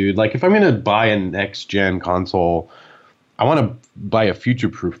know, dude. Like, if I'm going to buy a next-gen console, I want to buy a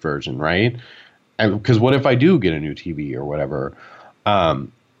future-proof version, right? Because what if I do get a new TV or whatever?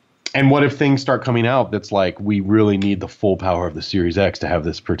 And what if things start coming out that's like, we really need the full power of the Series X to have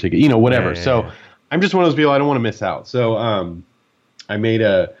this particular, whatever. So I'm just one of those people, I don't want to miss out. So I made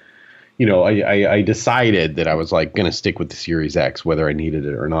I decided that I was like going to stick with the Series X, whether I needed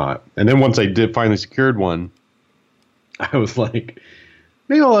it or not. And then once I did finally secured one, I was like,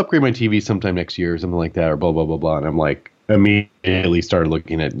 maybe I'll upgrade my TV sometime next year or something like that, or blah, blah, blah, blah. And I'm like, immediately started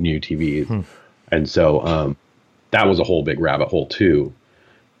looking at new TVs. And so that was a whole big rabbit hole too.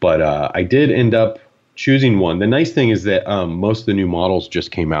 But I did end up choosing one. The nice thing is that most of the new models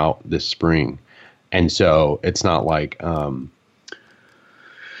just came out this spring. And so it's not like, the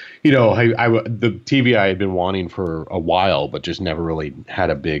TV I had been wanting for a while, but just never really had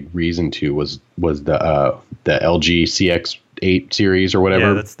a big reason to, was the LG CX8 series or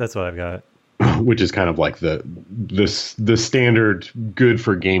whatever. Yeah, that's what I've got. Which is kind of like the standard good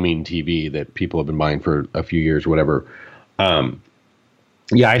for gaming TV that people have been buying for a few years or whatever.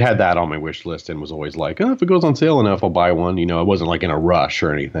 I'd had that on my wish list and was always like, if it goes on sale enough, I'll buy one. I wasn't like in a rush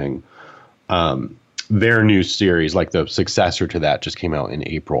or anything. Their new series, like the successor to that, just came out in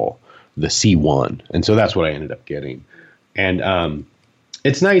April, the C1. And so that's what I ended up getting. And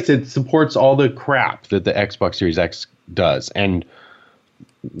it's nice. It supports all the crap that the Xbox Series X does. And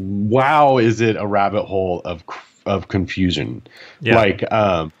wow, is it a rabbit hole of confusion. Yeah. Like,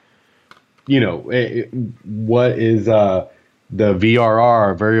 what is the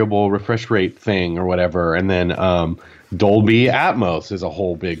VRR, variable refresh rate thing or whatever. And then Dolby Atmos is a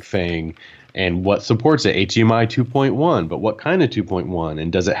whole big thing. And what supports it? HDMI 2.1, but what kind of 2.1?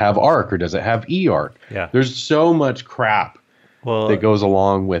 And does it have ARC or does it have eARC? Yeah. There's so much crap that goes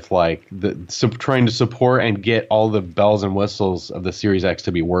along with like trying to support and get all the bells and whistles of the Series X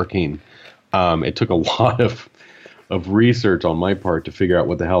to be working. It took a lot of research on my part to figure out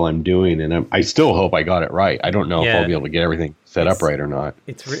what the hell I'm doing, and I still hope I got it right. I don't know if I'll be able to get everything set up right or not.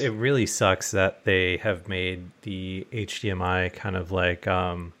 It really sucks that they have made the HDMI kind of like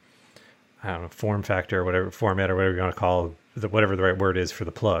I don't know, form factor or whatever, format or whatever you want to call whatever the right word is for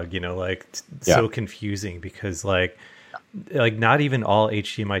the plug, so confusing because like not even all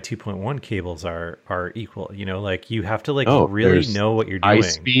HDMI 2.1 cables are equal, like you have to really know what you're doing. High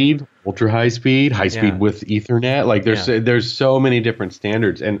speed, ultra high speed with Ethernet. Like there's so many different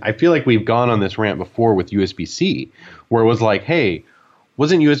standards. And I feel like we've gone on this rant before with USB-C, where it was like, hey,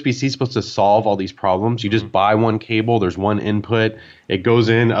 wasn't USB-C supposed to solve all these problems? You just buy one cable, there's one input, it goes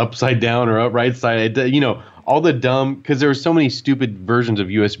in upside down or up right side. All the dumb, because there were so many stupid versions of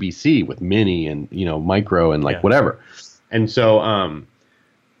USB-C with mini and, micro and whatever. And so,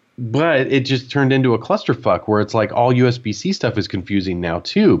 but it just turned into a clusterfuck where it's like all USB-C stuff is confusing now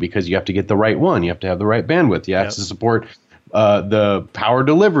too, because you have to get the right one. You have to have the right bandwidth. You have to support the power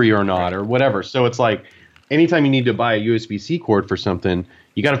delivery or not or whatever. So it's like anytime you need to buy a USB-C cord for something,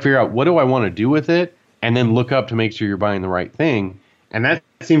 you got to figure out what do I want to do with it and then look up to make sure you're buying the right thing. And that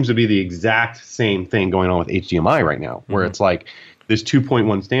seems to be the exact same thing going on with HDMI right now, where it's like this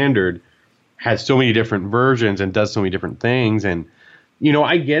 2.1 standard has so many different versions and does so many different things. And,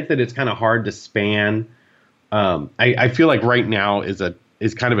 I get that it's kind of hard to span. I feel like right now is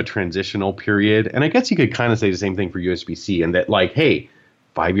kind of a transitional period. And I guess you could kind of say the same thing for USB-C, and that like, hey,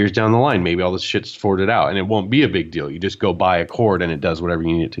 5 years down the line, maybe all this shit's sorted out and it won't be a big deal. You just go buy a cord and it does whatever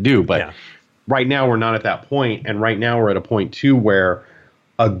you need it to do. But right now we're not at that point. And right now we're at a point too where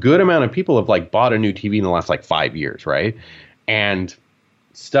a good amount of people have like bought a new TV in the last like 5 years, right? And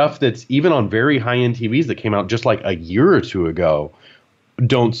stuff that's even on very high-end TVs that came out just like a year or two ago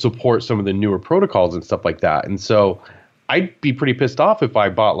don't support some of the newer protocols and stuff like that. And so I'd be pretty pissed off if I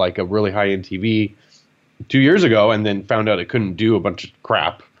bought like a really high-end TV 2 years ago and then found out it couldn't do a bunch of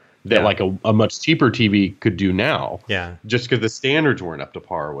crap that like a much cheaper TV could do now. Yeah. Just because the standards weren't up to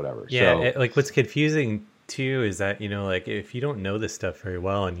par or whatever. Yeah. So, what's confusing too is that, like if you don't know this stuff very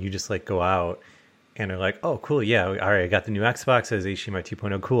well and you just like go out and they're like, oh, cool, yeah, all right, I got the new Xbox, it has HDMI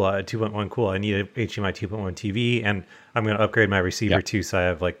 2.0, cool, 2.1, cool, I need a HDMI 2.1 TV, and I'm going to upgrade my receiver too, so I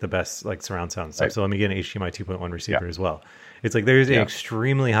have like the best like surround sound stuff, so let me get an HDMI 2.1 receiver as well. It's like there's an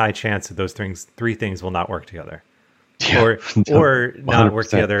extremely high chance that those three things will not work together. Or not work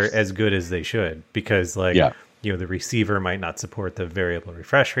together as good as they should, because like the receiver might not support the variable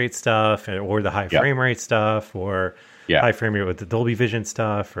refresh rate stuff, or the high frame rate stuff, or high frame rate with the Dolby Vision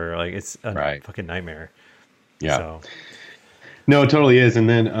stuff, or like it's a fucking nightmare. No, it totally is. And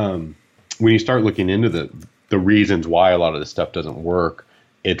then when you start looking into the reasons why a lot of this stuff doesn't work,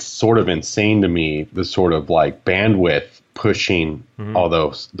 it's sort of insane to me, the sort of like bandwidth pushing all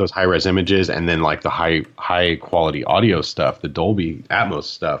those high res images, and then like the high quality audio stuff, the Dolby Atmos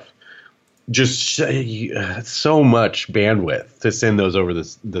stuff, just so much bandwidth to send those over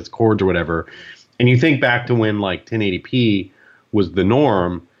this cords or whatever. And you think back to when like 1080p was the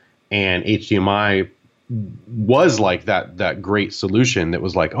norm, and HDMI was like that great solution that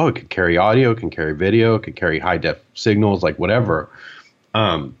was like, oh, it could carry audio, it can carry video, it could carry high def signals, like whatever.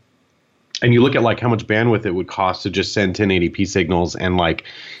 And you look at like how much bandwidth it would cost to just send 1080p signals, and like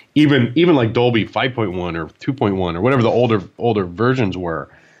even like Dolby 5.1 or 2.1 or whatever the older versions were,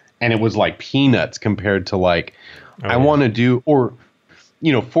 and it was like peanuts compared to like want to do, or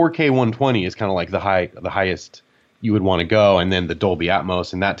 4K 120 is kind of like the highest you would want to go, and then the Dolby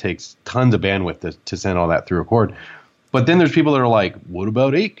Atmos, and that takes tons of bandwidth to send all that through a cord. But then there's people that are like, what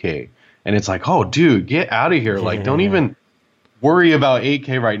about 8K? And it's like, oh dude, get out of here. Like don't even worry about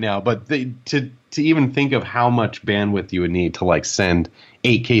 8K right now, but to even think of how much bandwidth you would need to like send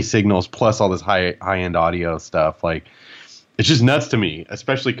 8K signals plus all this high end audio stuff, like it's just nuts to me,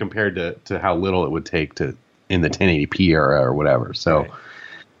 especially compared to how little it would take to in the 1080p era or whatever. So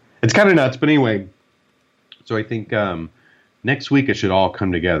it's kind of nuts. But anyway, so I think next week it should all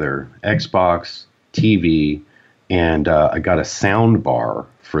come together: Xbox, TV, and I got a sound bar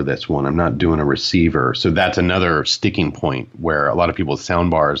for this one. I'm not doing a receiver. So that's another sticking point where a lot of people with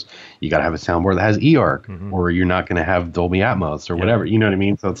sound bars, you got to have a sound bar that has eARC, or you're not going to have Dolby Atmos or whatever. You know what I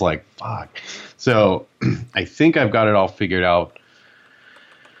mean? So it's like, fuck. So I think I've got it all figured out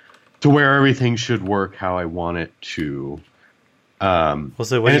to where everything should work how I want it to. So and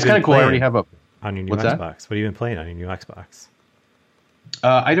it's kind of cool. I already have a... On your new Xbox. What have you been playing on your new Xbox?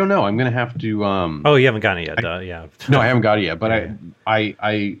 I don't know. I'm gonna have to. Oh, you haven't gotten it yet. Yeah. No, I haven't got it yet. But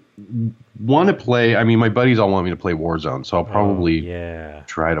I want to play. I mean, my buddies all want me to play Warzone, so I'll probably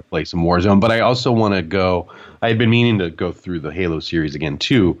try to play some Warzone. But I also want to go. I had been meaning to go through the Halo series again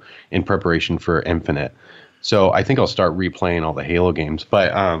too, in preparation for Infinite. So I think I'll start replaying all the Halo games.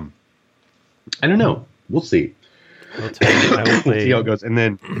 But I don't know. We'll see. I will play see how it goes, and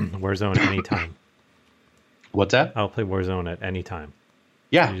then Warzone anytime. What's that? I'll play Warzone at any time.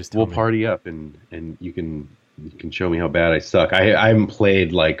 Yeah, we'll party up, and you can show me how bad I suck. I haven't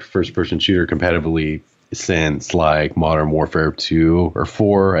played like first person shooter competitively since like Modern Warfare 2 or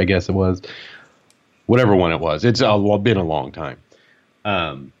 4, I guess it was. Whatever one it was. It's been a long time.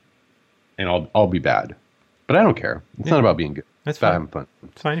 And I'll be bad. But I don't care. It's not about being good. That's about fine. having fun.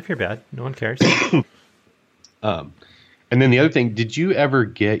 It's fine if you're bad. No one cares. And then the other thing, did you ever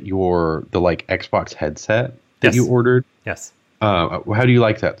get the like Xbox headset that you ordered? Yes. How do you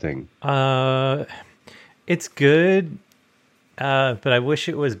like that thing? It's good, but I wish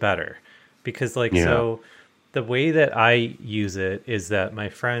it was better, because so the way that I use it is that my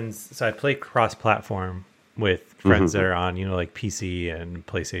friends, so I play cross-platform with friends that are on, like PC and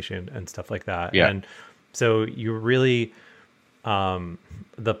PlayStation and stuff like that. Yeah. And so you really,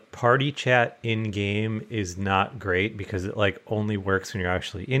 the party chat in game is not great, because it like only works when you're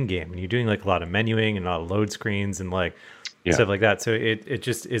actually in game and you're doing like a lot of menuing and a lot of load screens and like stuff like that. So it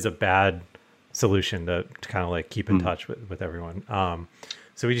just is a bad solution to kind of like keep in touch with everyone.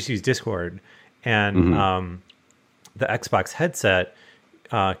 So we just use Discord, and the Xbox headset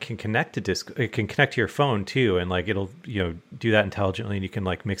can connect to it can connect to your phone too, and like it'll do that intelligently, and you can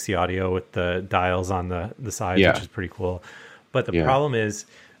like mix the audio with the dials on the sides, which is pretty cool. But the problem is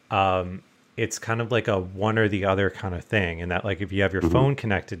it's kind of like a one or the other kind of thing, and that like if you have your phone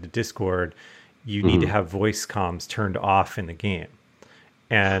connected to Discord, you need to have voice comms turned off in the game.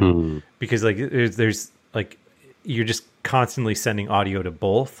 And because like there's like you're just constantly sending audio to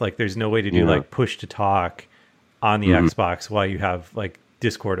both, like there's no way to do like push to talk on the Xbox while you have like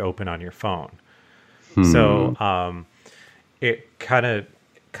Discord open on your phone. So it kind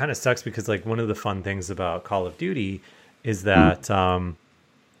of sucks, because like one of the fun things about Call of Duty is that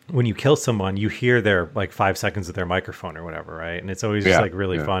when you kill someone, you hear their like 5 seconds of their microphone or whatever, right? And it's always just like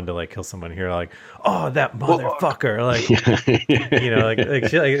really fun to like kill someone here, like, oh, that motherfucker, like,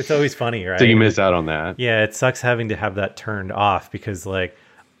 like it's always funny, right? So you miss out on that. Yeah, it sucks having to have that turned off because like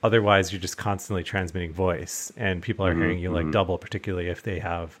otherwise you're just constantly transmitting voice and people are hearing you like double, particularly if they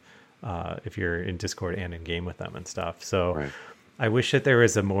have if you're in Discord and in game with them and stuff. So I wish that there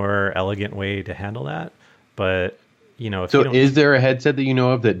was a more elegant way to handle that, but is there a headset that you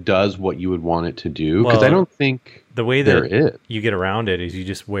know of that does what you would want it to do? Because I don't think the way that you get around it is you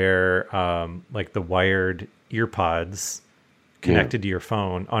just wear like the wired ear pods connected to your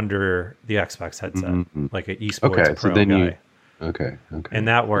phone under the Xbox headset, like an esports pro guy. Okay. And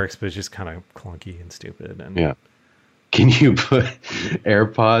that works, but it's just kind of clunky and stupid. And can you put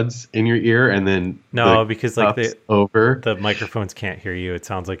AirPods in your ear and then because like the microphones can't hear you. It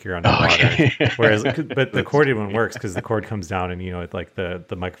sounds like you're underwater. Whereas, but the corded one works because the cord comes down and it's like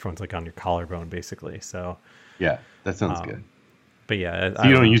the microphone's like on your collarbone basically. So yeah, that sounds good. But yeah, so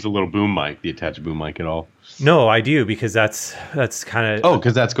you don't use a little boom mic, the attached boom mic at all? No, I do because that's kind of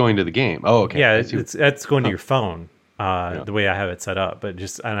because that's going to the game. Oh, okay. Yeah, it's going to your phone. The way I have it set up, but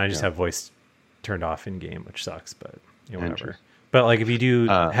I just have voice turned off in game, which sucks, but whatever. But like if you do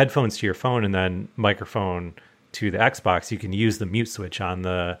headphones to your phone and then microphone to the Xbox, you can use the mute switch on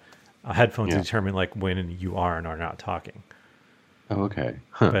the headphones to determine like when you are and are not talking. Oh, okay.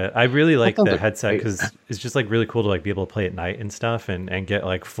 But I really like the headset because it's just like really cool to like be able to play at night and stuff and get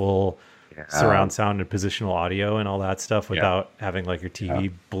like full surround sound and positional audio and all that stuff without having like your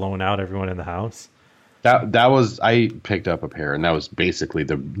TV blowing out everyone in the house. That was, I picked up a pair, and that was basically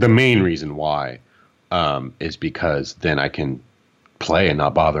the main reason why, is because then I can play and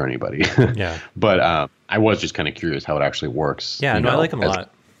not bother anybody. But I was just kind of curious how it actually works. Yeah, I like them a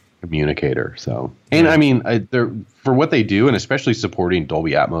lot. Communicator. So, and I mean, they're for what they do, and especially supporting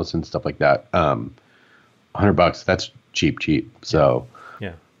Dolby Atmos and stuff like that. $100, that's cheap. So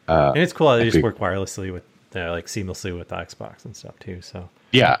and it's cool. They just work wirelessly with like seamlessly with the Xbox and stuff too. So.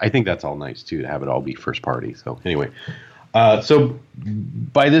 Yeah, I think that's all nice, too, to have it all be first party. So anyway, so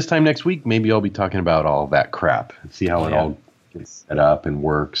by this time next week, maybe I'll be talking about all that crap and see how it all gets set up and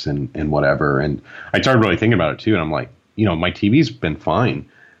works and whatever. And I started really thinking about it, too. And I'm like, my TV's been fine,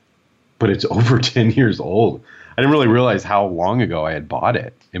 but it's over 10 years old. I didn't really realize how long ago I had bought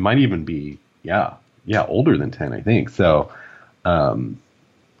it. It might even be, older than 10, I think. So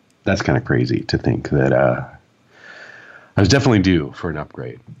that's kind of crazy to think that I was definitely due for an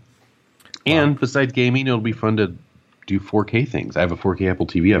upgrade. And besides gaming, it'll be fun to do 4K things. I have a 4K Apple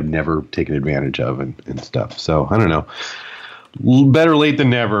TV I've never taken advantage of and stuff. So, I don't know. Better late than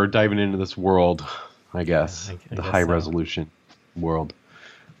never diving into this world, I guess. The high-resolution world.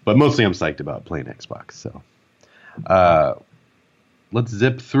 But mostly I'm psyched about playing Xbox. So, let's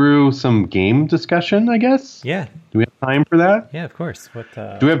zip through some game discussion, I guess. Yeah. Do we have time for that? Yeah, of course.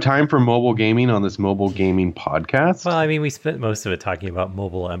 Do we have time for mobile gaming on this mobile gaming podcast? Well, I mean, we spent most of it talking about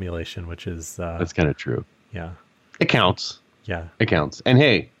mobile emulation, which is... That's kind of true. Yeah. It counts. Yeah. It counts. And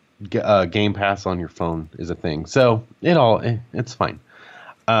hey, Game Pass on your phone is a thing. So it's fine.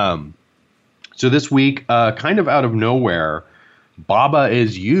 So this week, kind of out of nowhere, Baba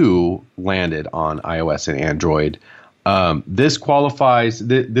Is You landed on iOS and Android. This qualifies.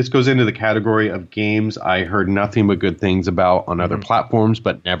 This goes into the category of games I heard nothing but good things about on other platforms,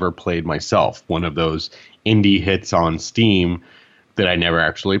 but never played myself. One of those indie hits on Steam that I never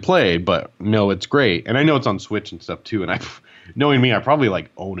actually played, but know it's great. And I know it's on Switch and stuff too. And knowing me, I probably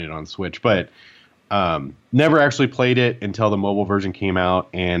like own it on Switch, but never actually played it until the mobile version came out.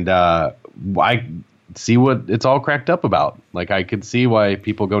 And I see what it's all cracked up about. Like I could see why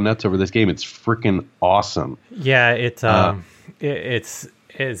people go nuts over this game. It's freaking awesome. Yeah, it's a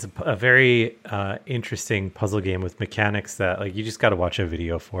very interesting puzzle game with mechanics that like you just got to watch a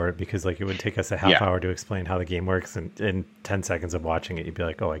video for it because like it would take us a half hour to explain how the game works, and in 10 seconds of watching it you'd be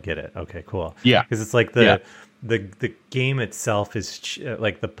like, oh, I get it. Okay, cool. Yeah, because it's like the game itself is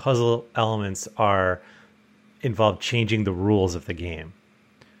like the puzzle elements involve changing the rules of the game.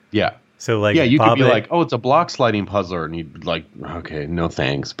 Yeah. So like you could be like, oh, it's a block sliding puzzler, and you'd be like, okay, no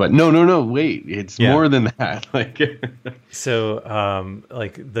thanks. But no, wait, it's more than that. Like, so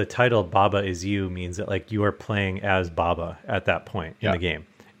like the title Baba Is You means that like you are playing as Baba at that point in the game,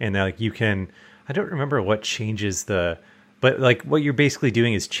 and like you can, I don't remember what changes but like what you're basically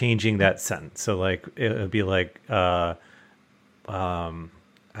doing is changing that sentence. So like it would be like, I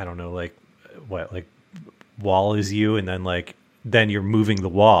don't know, like what, like wall is you, and then you're moving the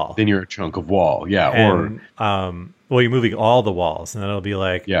wall. Then you're a chunk of wall. Yeah. And, well, you're moving all the walls, and then it'll be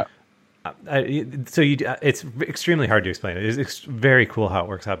like, it's extremely hard to explain. It's very cool how it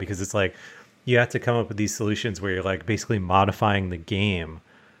works out because it's like you have to come up with these solutions where you're like basically modifying the game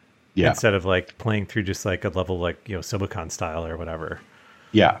instead of like playing through just like a level like Silicon style or whatever.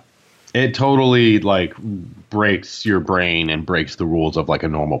 Yeah, it totally like breaks your brain and breaks the rules of like a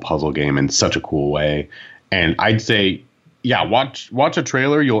normal puzzle game in such a cool way. And I'd say, yeah, watch a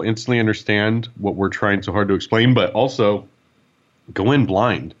trailer. You'll instantly understand what we're trying so hard to explain, but also go in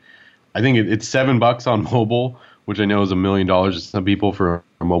blind. I think it's $7 on mobile, which I know is $1 million to some people for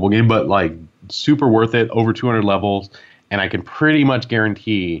a mobile game, but like super worth it, over 200 levels. And I can pretty much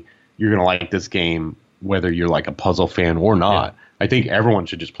guarantee you're going to like this game, whether you're like a puzzle fan or not. Yeah. I think everyone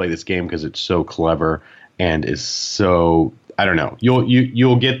should just play this game because it's so clever and is so, I don't know,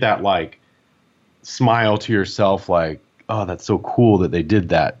 you'll get that like smile to yourself, like, oh, that's so cool that they did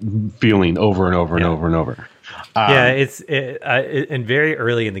that feeling over and over and over and over. And very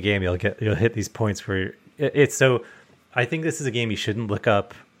early in the game, you'll hit these points where it's so. I think this is a game you shouldn't look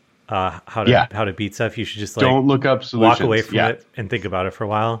up how to beat stuff. You should just like don't look up solutions. Walk away from it and think about it for a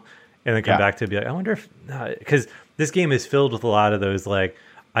while, and then come back to it and be like, I wonder if because this game is filled with a lot of those like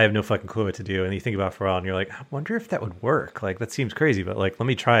I have no fucking clue what to do, and you think about it for a while, and you're like, I wonder if that would work. Like that seems crazy, but like let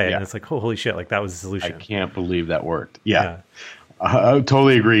me try it, and it's like, oh, holy shit, like that was the solution. I can't believe that worked. Yeah. I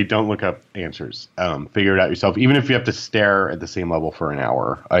totally agree. Don't look up answers. Figure it out yourself. Even if you have to stare at the same level for an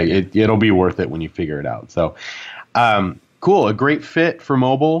hour, it'll be worth it when you figure it out. So, cool. A great fit for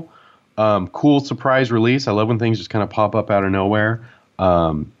mobile. Cool surprise release. I love when things just kind of pop up out of nowhere.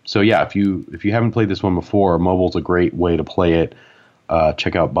 So yeah, if you haven't played this one before, mobile's a great way to play it.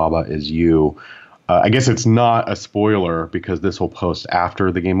 Check out Baba Is You. I guess it's not a spoiler because this will post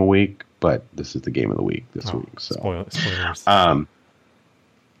after the game of the week, but this is the game of the week this week. So spoilers.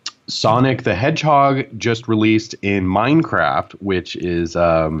 Sonic the Hedgehog just released in Minecraft, which is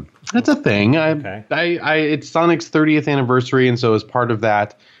that's a thing. It's Sonic's 30th anniversary, and so as part of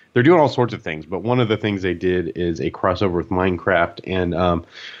that, they're doing all sorts of things. But one of the things they did is a crossover with Minecraft, and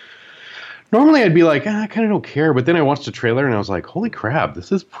normally I'd be like, I kind of don't care, but then I watched the trailer and I was like, holy crap,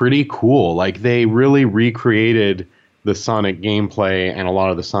 this is pretty cool. Like they really recreated the Sonic gameplay and a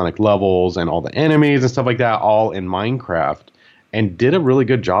lot of the Sonic levels and all the enemies and stuff like that all in Minecraft and did a really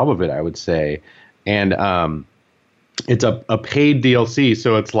good job of it, I would say. And it's a paid DLC,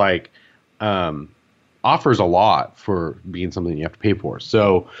 so it's like offers a lot for being something you have to pay for.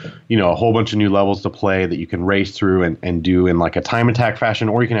 So, a whole bunch of new levels to play that you can race through and do in like a time attack fashion,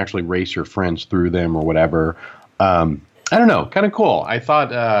 or you can actually race your friends through them or whatever. I don't know, kind of cool. I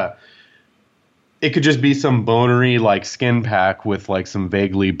thought it could just be some bonery like skin pack with like some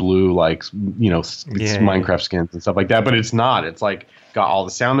vaguely blue like Minecraft skins and stuff like that, but it's not. It's like got all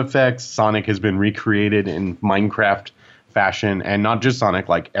the sound effects. Sonic has been recreated in Minecraft fashion, and not just Sonic,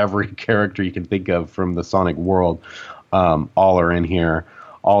 like every character you can think of from the Sonic world, all are in here.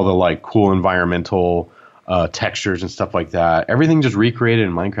 All the like cool environmental textures and stuff like that. Everything just recreated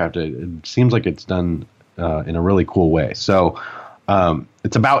in Minecraft. It seems like it's done in a really cool way. So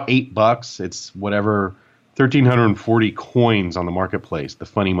it's about $8. It's whatever 1,340 coins on the marketplace, the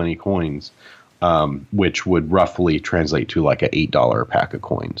funny money coins, which would roughly translate to like an $8 pack of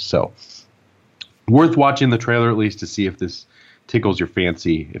coins. So worth watching the trailer at least to see if this tickles your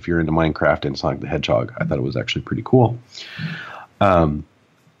fancy if you're into Minecraft and Sonic the Hedgehog. I thought it was actually pretty cool.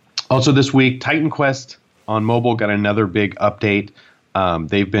 Also this week, Titan Quest on mobile got another big update.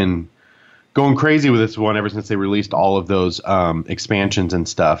 They've been going crazy with this one ever since they released all of those expansions and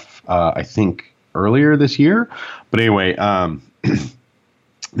stuff, I think earlier this year. But anyway,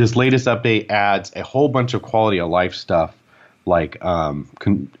 this latest update adds a whole bunch of quality of life stuff, like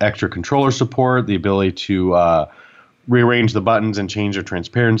extra controller support, the ability to rearrange the buttons and change their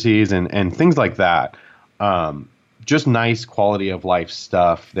transparencies and things like that. Just nice quality of life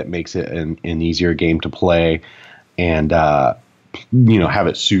stuff that makes it an easier game to play and have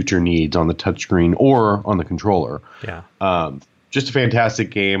it suit your needs on the touchscreen or on the controller. Yeah. Just a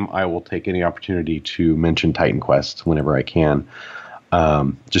fantastic game. I will take any opportunity to mention Titan Quest whenever I can,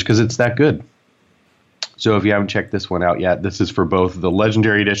 just because it's that good. So if you haven't checked this one out yet, this is for both the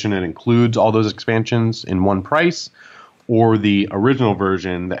Legendary Edition and includes all those expansions in one price, or the original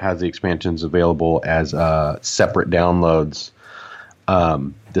version that has the expansions available as separate downloads.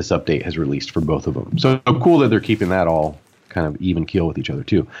 This update has released for both of them. So cool that they're keeping that all kind of even keel with each other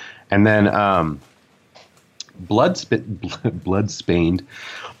too. And then Bloodstained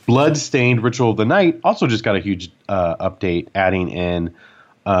Ritual of the Night also just got a huge update, adding in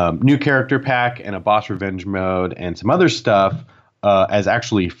new character pack and a boss revenge mode and some other stuff as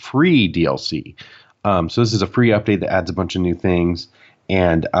actually free DLC. So this is a free update that adds a bunch of new things.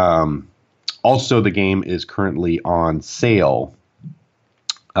 And Also, the game is currently on sale.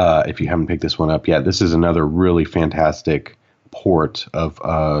 If you haven't picked this one up yet, this is another really fantastic port of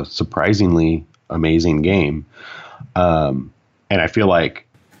a surprisingly amazing game. And I feel like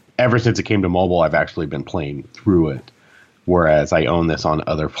ever since it came to mobile, I've actually been playing through it. Whereas I own this on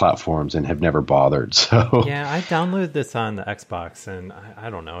other platforms and have never bothered. So yeah, I downloaded this on the Xbox, and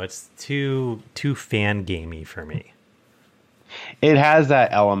I don't know, it's too fan gamey for me. It has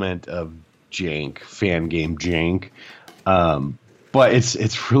that element of jank, fan game jank, but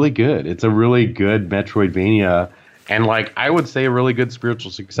it's really good. It's a really good Metroidvania, and like I would say, a really good spiritual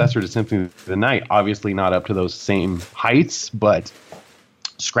successor to Symphony of the Night. Obviously, not up to those same heights, but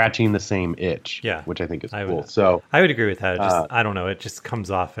scratching the same itch, which I think is cool. So I would agree with that. It just, I don't know. It just comes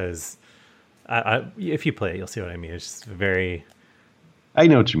off as, if you play it, you'll see what I mean. It's just very. I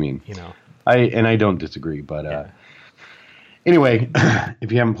know what you mean. I don't disagree, but anyway,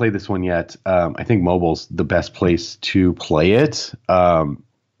 if you haven't played this one yet, I think mobile's the best place to play it, at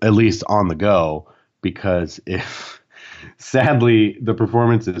least on the go, because sadly, the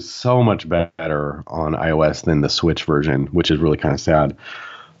performance is so much better on iOS than the Switch version, which is really kind of sad.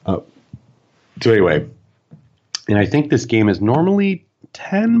 So anyway, and I think this game is normally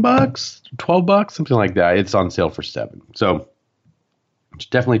 $10, $12, something like that. It's on sale for $7. So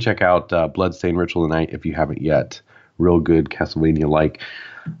definitely check out Bloodstained Ritual of the Night if you haven't yet. Real good Castlevania-like.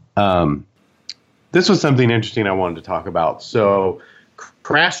 This was something interesting I wanted to talk about. So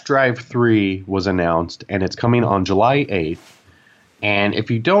Crash Drive 3 was announced, and it's coming on July 8th. And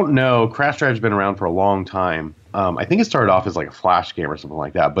if you don't know, Crash Drive's been around for a long time. I think it started off as like a Flash game or something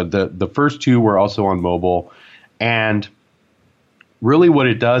like that. But the first two were also on mobile. And really what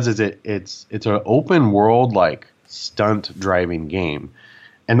it does is it's an open world, like, stunt driving game.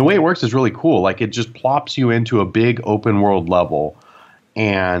 And the way it works is really cool. Like, it just plops you into a big open world level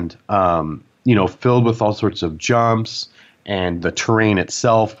and, filled with all sorts of jumps. And the terrain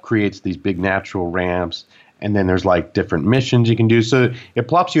itself creates these big natural ramps. And then there's like different missions you can do. So it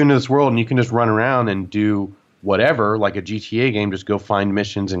plops you into this world and you can just run around and do whatever, like a GTA game, just go find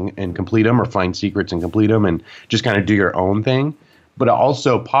missions and complete them, or find secrets and complete them, and just kind of do your own thing. But it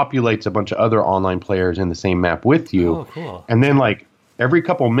also populates a bunch of other online players in the same map with you. Oh, cool. And then like every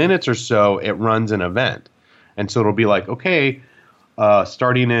couple minutes or so, it runs an event. And so it'll be like, okay,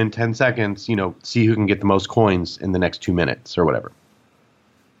 starting in 10 seconds, see who can get the most coins in the next 2 minutes or whatever.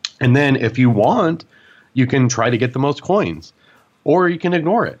 And then if you want, you can try to get the most coins, or you can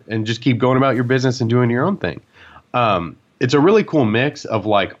ignore it and just keep going about your business and doing your own thing. It's a really cool mix of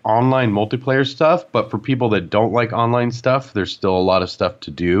like online multiplayer stuff, but for people that don't like online stuff, there's still a lot of stuff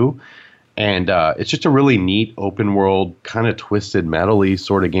to do. And it's just a really neat open world, kind of twisted metal-y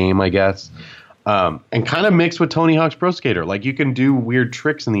sort of game, I guess. And kind of mixed with Tony Hawk's Pro Skater. Like, you can do weird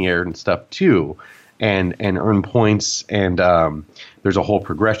tricks in the air and stuff too, and earn points. And there's a whole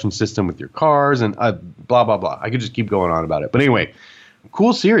progression system with your cars and blah, blah, blah. I could just keep going on about it. But anyway,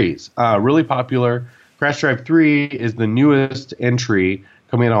 cool series, really popular. Crash Drive 3 is the newest entry,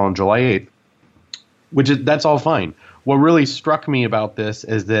 coming out on July 8th, that's all fine. What really struck me about this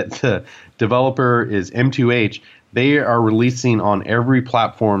is that the developer is M2H. They are releasing on every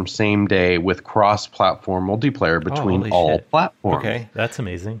platform same day with cross-platform multiplayer between all platforms. Okay, that's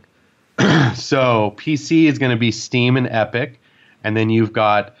amazing. So PC is going to be Steam and Epic, and then you've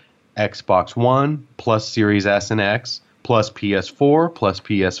got Xbox One plus Series S and X plus PS4 plus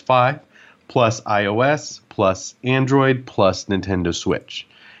PS5 plus iOS plus Android plus Nintendo Switch.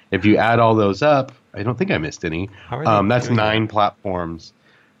 If you add all those up, I don't think I missed any. That's 9 platforms.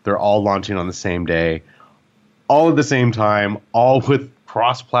 They're all launching on the same day, all at the same time, all with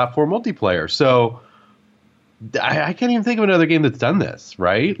cross-platform multiplayer. So I can't even think of another game that's done this,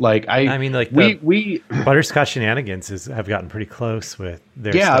 right? Like we Butterscotch Shenanigans have gotten pretty close with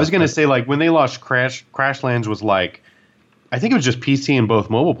their stuff. I was gonna say, like, when they launched Crashlands was like, I think it was just PC and both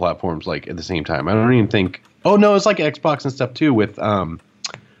mobile platforms, like, at the same time. I don't even think. Oh no, it's like Xbox and stuff too with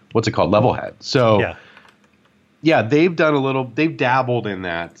what's it called, Levelhead. So yeah, they've dabbled in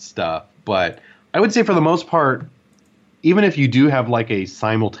that stuff, but I would say for the most part, even if you do have like a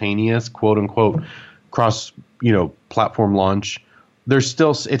simultaneous quote unquote cross, platform launch, it's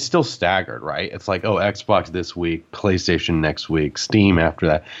still staggered, right? It's like, oh, Xbox this week, PlayStation next week, Steam after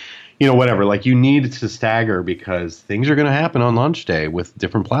that, whatever. Like, you need to stagger because things are going to happen on launch day with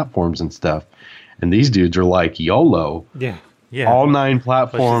different platforms and stuff. And these dudes are like, YOLO. Yeah. All 9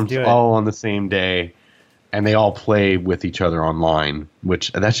 platforms all on the same day, and they all play with each other online,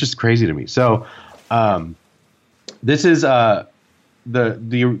 which that's just crazy to me. So, this is the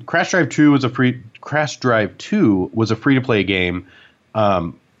Crash Drive 2 was a free to play game,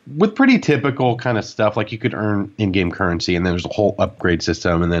 with pretty typical kind of stuff. Like you could earn in-game currency, and then there's a whole upgrade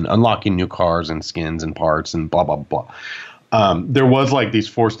system, and then unlocking new cars and skins and parts and blah blah blah. There was like these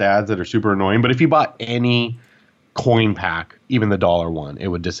forced ads that are super annoying, but if you bought any coin pack, even the dollar one, it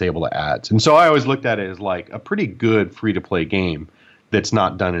would disable the ads. And so I always looked at it as like a pretty good free-to-play game that's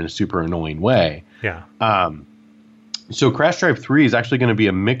not done in a super annoying way. Yeah. So Crash Drive 3 is actually going to be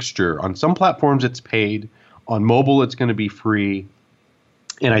a mixture. On some platforms, it's paid. On mobile, it's going to be free.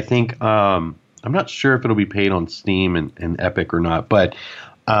 And I think, I'm not sure if it'll be paid on Steam and Epic or not. But,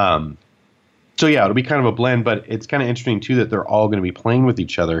 so yeah, it'll be kind of a blend. But it's kind of interesting, too, that they're all going to be playing with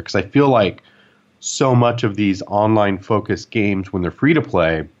each other. Because I feel like so much of these online-focused games, when they're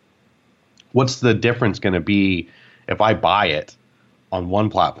free-to-play, what's the difference going to be if I buy it on one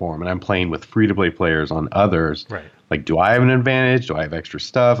platform and I'm playing with free-to-play players on others? Right. Like, do I have an advantage? Do I have extra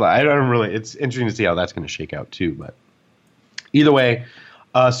stuff? I don't really. It's interesting to see how that's going to shake out too. But either way,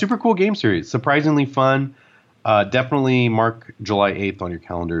 super cool game series. Surprisingly fun. Definitely mark July 8th on your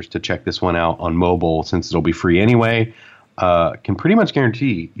calendars to check this one out on mobile, since it'll be free anyway. Can pretty much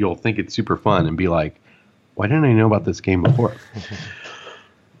guarantee you'll think it's super fun and be like, why didn't I know about this game before?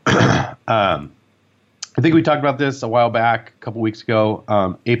 I think we talked about this a while back, a couple weeks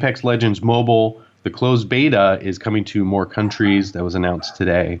ago. Apex Legends Mobile. The closed beta is coming to more countries. That was announced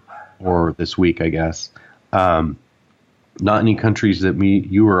today or this week, I guess. Not any countries that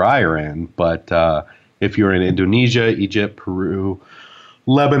you or I are in, but if you're in Indonesia, Egypt, Peru,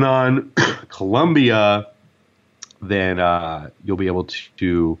 Lebanon, Colombia, then you'll be able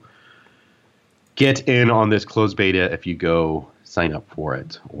to get in on this closed beta if you go sign up for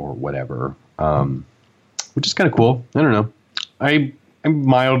it or whatever, which is kind of cool. I don't know. I'm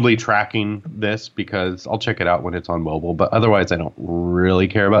mildly tracking this because I'll check it out when it's on mobile, but otherwise I don't really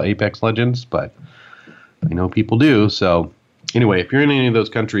care about Apex Legends, but I know people do. So anyway, if you're in any of those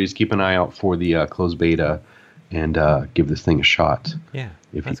countries, keep an eye out for the closed beta and give this thing a shot. Yeah,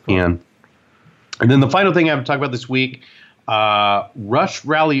 if you can. Cool. And then the final thing I have to talk about this week, Rush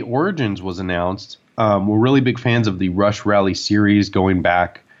Rally Origins was announced. We're really big fans of the Rush Rally series going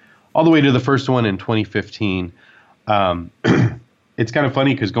back all the way to the first one in 2015. It's kind of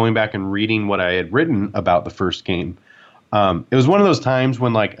funny because going back and reading what I had written about the first game, it was one of those times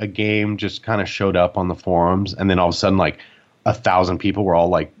when like a game just kind of showed up on the forums, and then all of a sudden like 1,000 people were all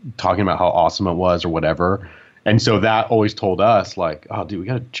like talking about how awesome it was or whatever. And so that always told us like, oh, dude, we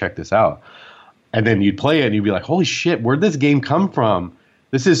got to check this out. And then you'd play it and you'd be like, holy shit, where'd this game come from?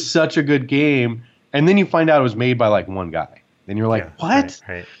 This is such a good game. And then you find out it was made by like one guy. And you're like, what?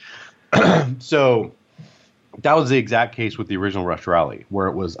 Right. So that was the exact case with the original Rush Rally, where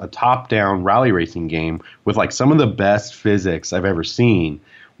it was a top-down rally racing game with like some of the best physics I've ever seen,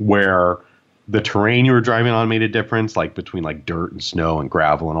 where the terrain you were driving on made a difference, like between like dirt and snow and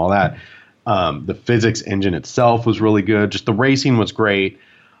gravel and all that. The physics engine itself was really good. Just the racing was great.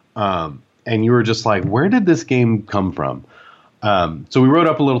 And you were just like, where did this game come from? So we wrote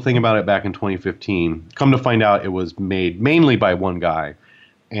up a little thing about it back in 2015. Come to find out, it was made mainly by one guy.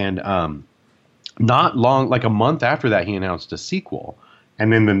 And not long, like a month after that, he announced a sequel.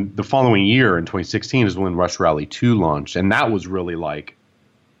 And then the following year in 2016 is when Rush Rally 2 launched. And that was really like,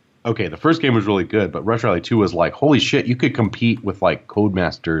 okay, the first game was really good, but Rush Rally 2 was like, holy shit, you could compete with like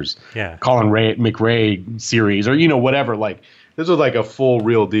Codemasters, Colin McRae series, or, you know, whatever. Like, this was like a full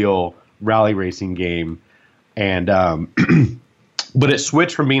real deal rally racing game. And but it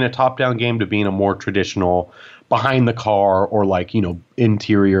switched from being a top-down game to being a more traditional behind the car or like, you know,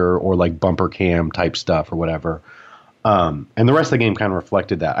 interior or like bumper cam type stuff or whatever. And the rest of the game kind of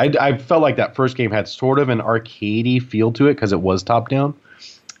reflected that. I felt like that first game had sort of an arcadey feel to it because it was top-down.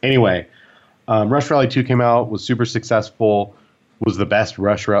 Anyway, Rush Rally 2 came out, was super successful, was the best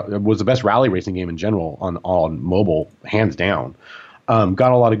rally racing game in general on mobile, hands down.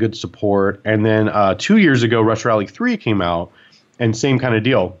 Got a lot of good support. And then 2 years ago, Rush Rally 3 came out, and same kind of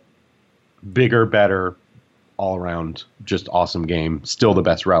deal. Bigger, better, all around, just awesome game. Still the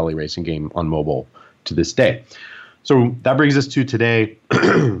best rally racing game on mobile to this day. So that brings us to today.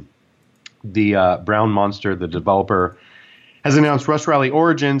 The Brown Monster, the developer, has announced Rush Rally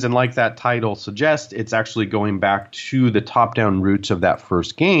Origins, and like that title suggests, it's actually going back to the top-down roots of that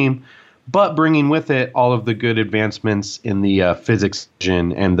first game, but bringing with it all of the good advancements in the physics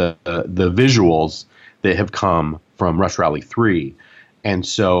engine and the visuals that have come from Rush Rally 3. And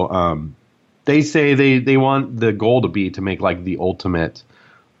so they say they want the goal to be to make like the ultimate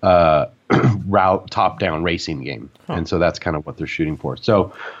top-down racing game. And so that's kind of what they're shooting for.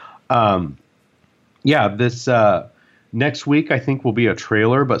 So, this Next week, I think, will be a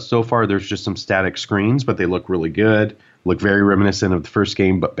trailer, but so far there's just some static screens, but they look really good. Look very reminiscent of the first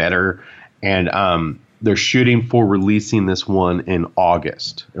game, but better. And they're shooting for releasing this one in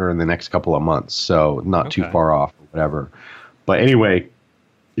August or in the next couple of months, so not too far off or whatever. But anyway,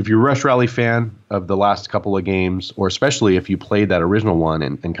 if you're a Rush Rally fan of the last couple of games, or especially if you played that original one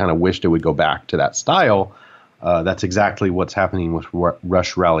and kind of wished it would go back to that style, that's exactly what's happening with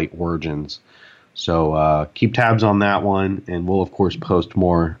Rush Rally Origins. So keep tabs on that one, and we'll, of course, post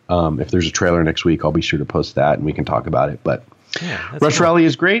more. If there's a trailer next week, I'll be sure to post that, and we can talk about it. But Rush Rally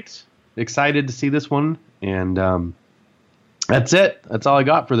is great. Excited to see this one, and that's it. That's all I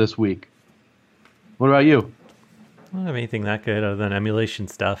got for this week. What about you? I don't have anything that good other than emulation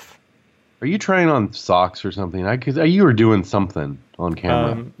stuff. Are you trying on socks or something? Because you were doing something on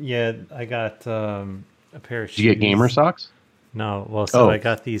camera. Yeah, I got a pair of shoes. Did you get gamer socks? No, well, I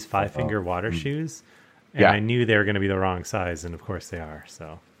got these 5-finger water shoes, and I knew they were going to be the wrong size, and of course they are.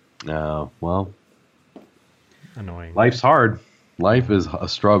 So, well, annoying. Life's hard. Life is a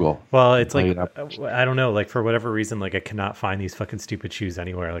struggle. Well, it's like I don't know. Like for whatever reason, like I cannot find these fucking stupid shoes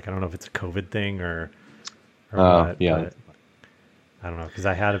anywhere. Like I don't know if it's a COVID thing or what. Yeah. But I don't know, because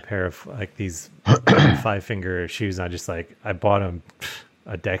I had a pair of like these 5-finger shoes, and I bought them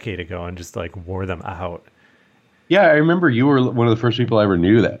a decade ago and just like wore them out. Yeah, I remember you were one of the first people I ever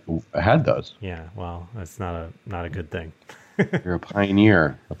knew that had those. Yeah, well, that's not a good thing. You're a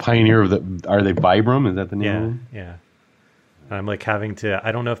pioneer. A pioneer of are they Vibram? Is that the name of them? Yeah. And I'm like having to,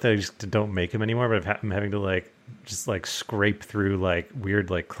 I don't know if they just don't make them anymore, but I'm having to like just like scrape through like weird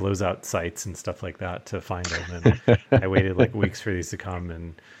like closeout sites and stuff like that to find them. And I waited like weeks for these to come,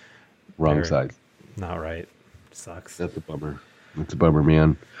 and wrong size. Not right. Sucks. That's a bummer. That's a bummer,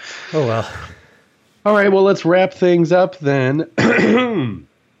 man. Oh well. All right, well, let's wrap things up then.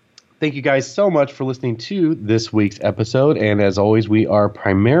 Thank you guys so much for listening to this week's episode. And as always, we are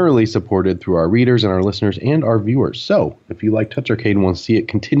primarily supported through our readers and our listeners and our viewers. So if you like TouchArcade and want to see it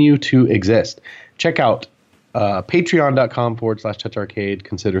continue to exist, check out patreon.com/TouchArcade.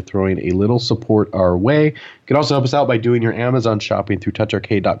 Consider throwing a little support our way. You can also help us out by doing your Amazon shopping through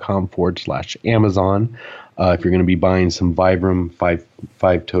TouchArcade.com/Amazon. If you're going to be buying some Vibram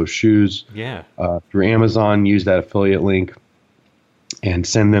five-toe shoes through Amazon, use that affiliate link and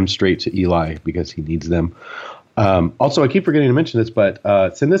send them straight to Eli because he needs them. Also, I keep forgetting to mention this, but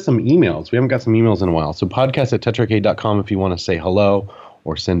send us some emails. We haven't got some emails in a while. So podcast@toucharcade.com if you want to say hello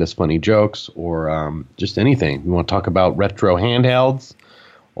or send us funny jokes or just anything. You want to talk about retro handhelds,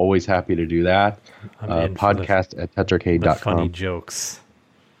 always happy to do that. Podcast@toucharcade.com. The funny jokes.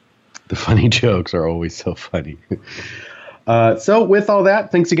 The funny jokes are always so funny. So with all that,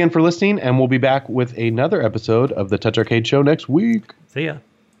 thanks again for listening, and we'll be back with another episode of the Touch Arcade Show next week. See ya.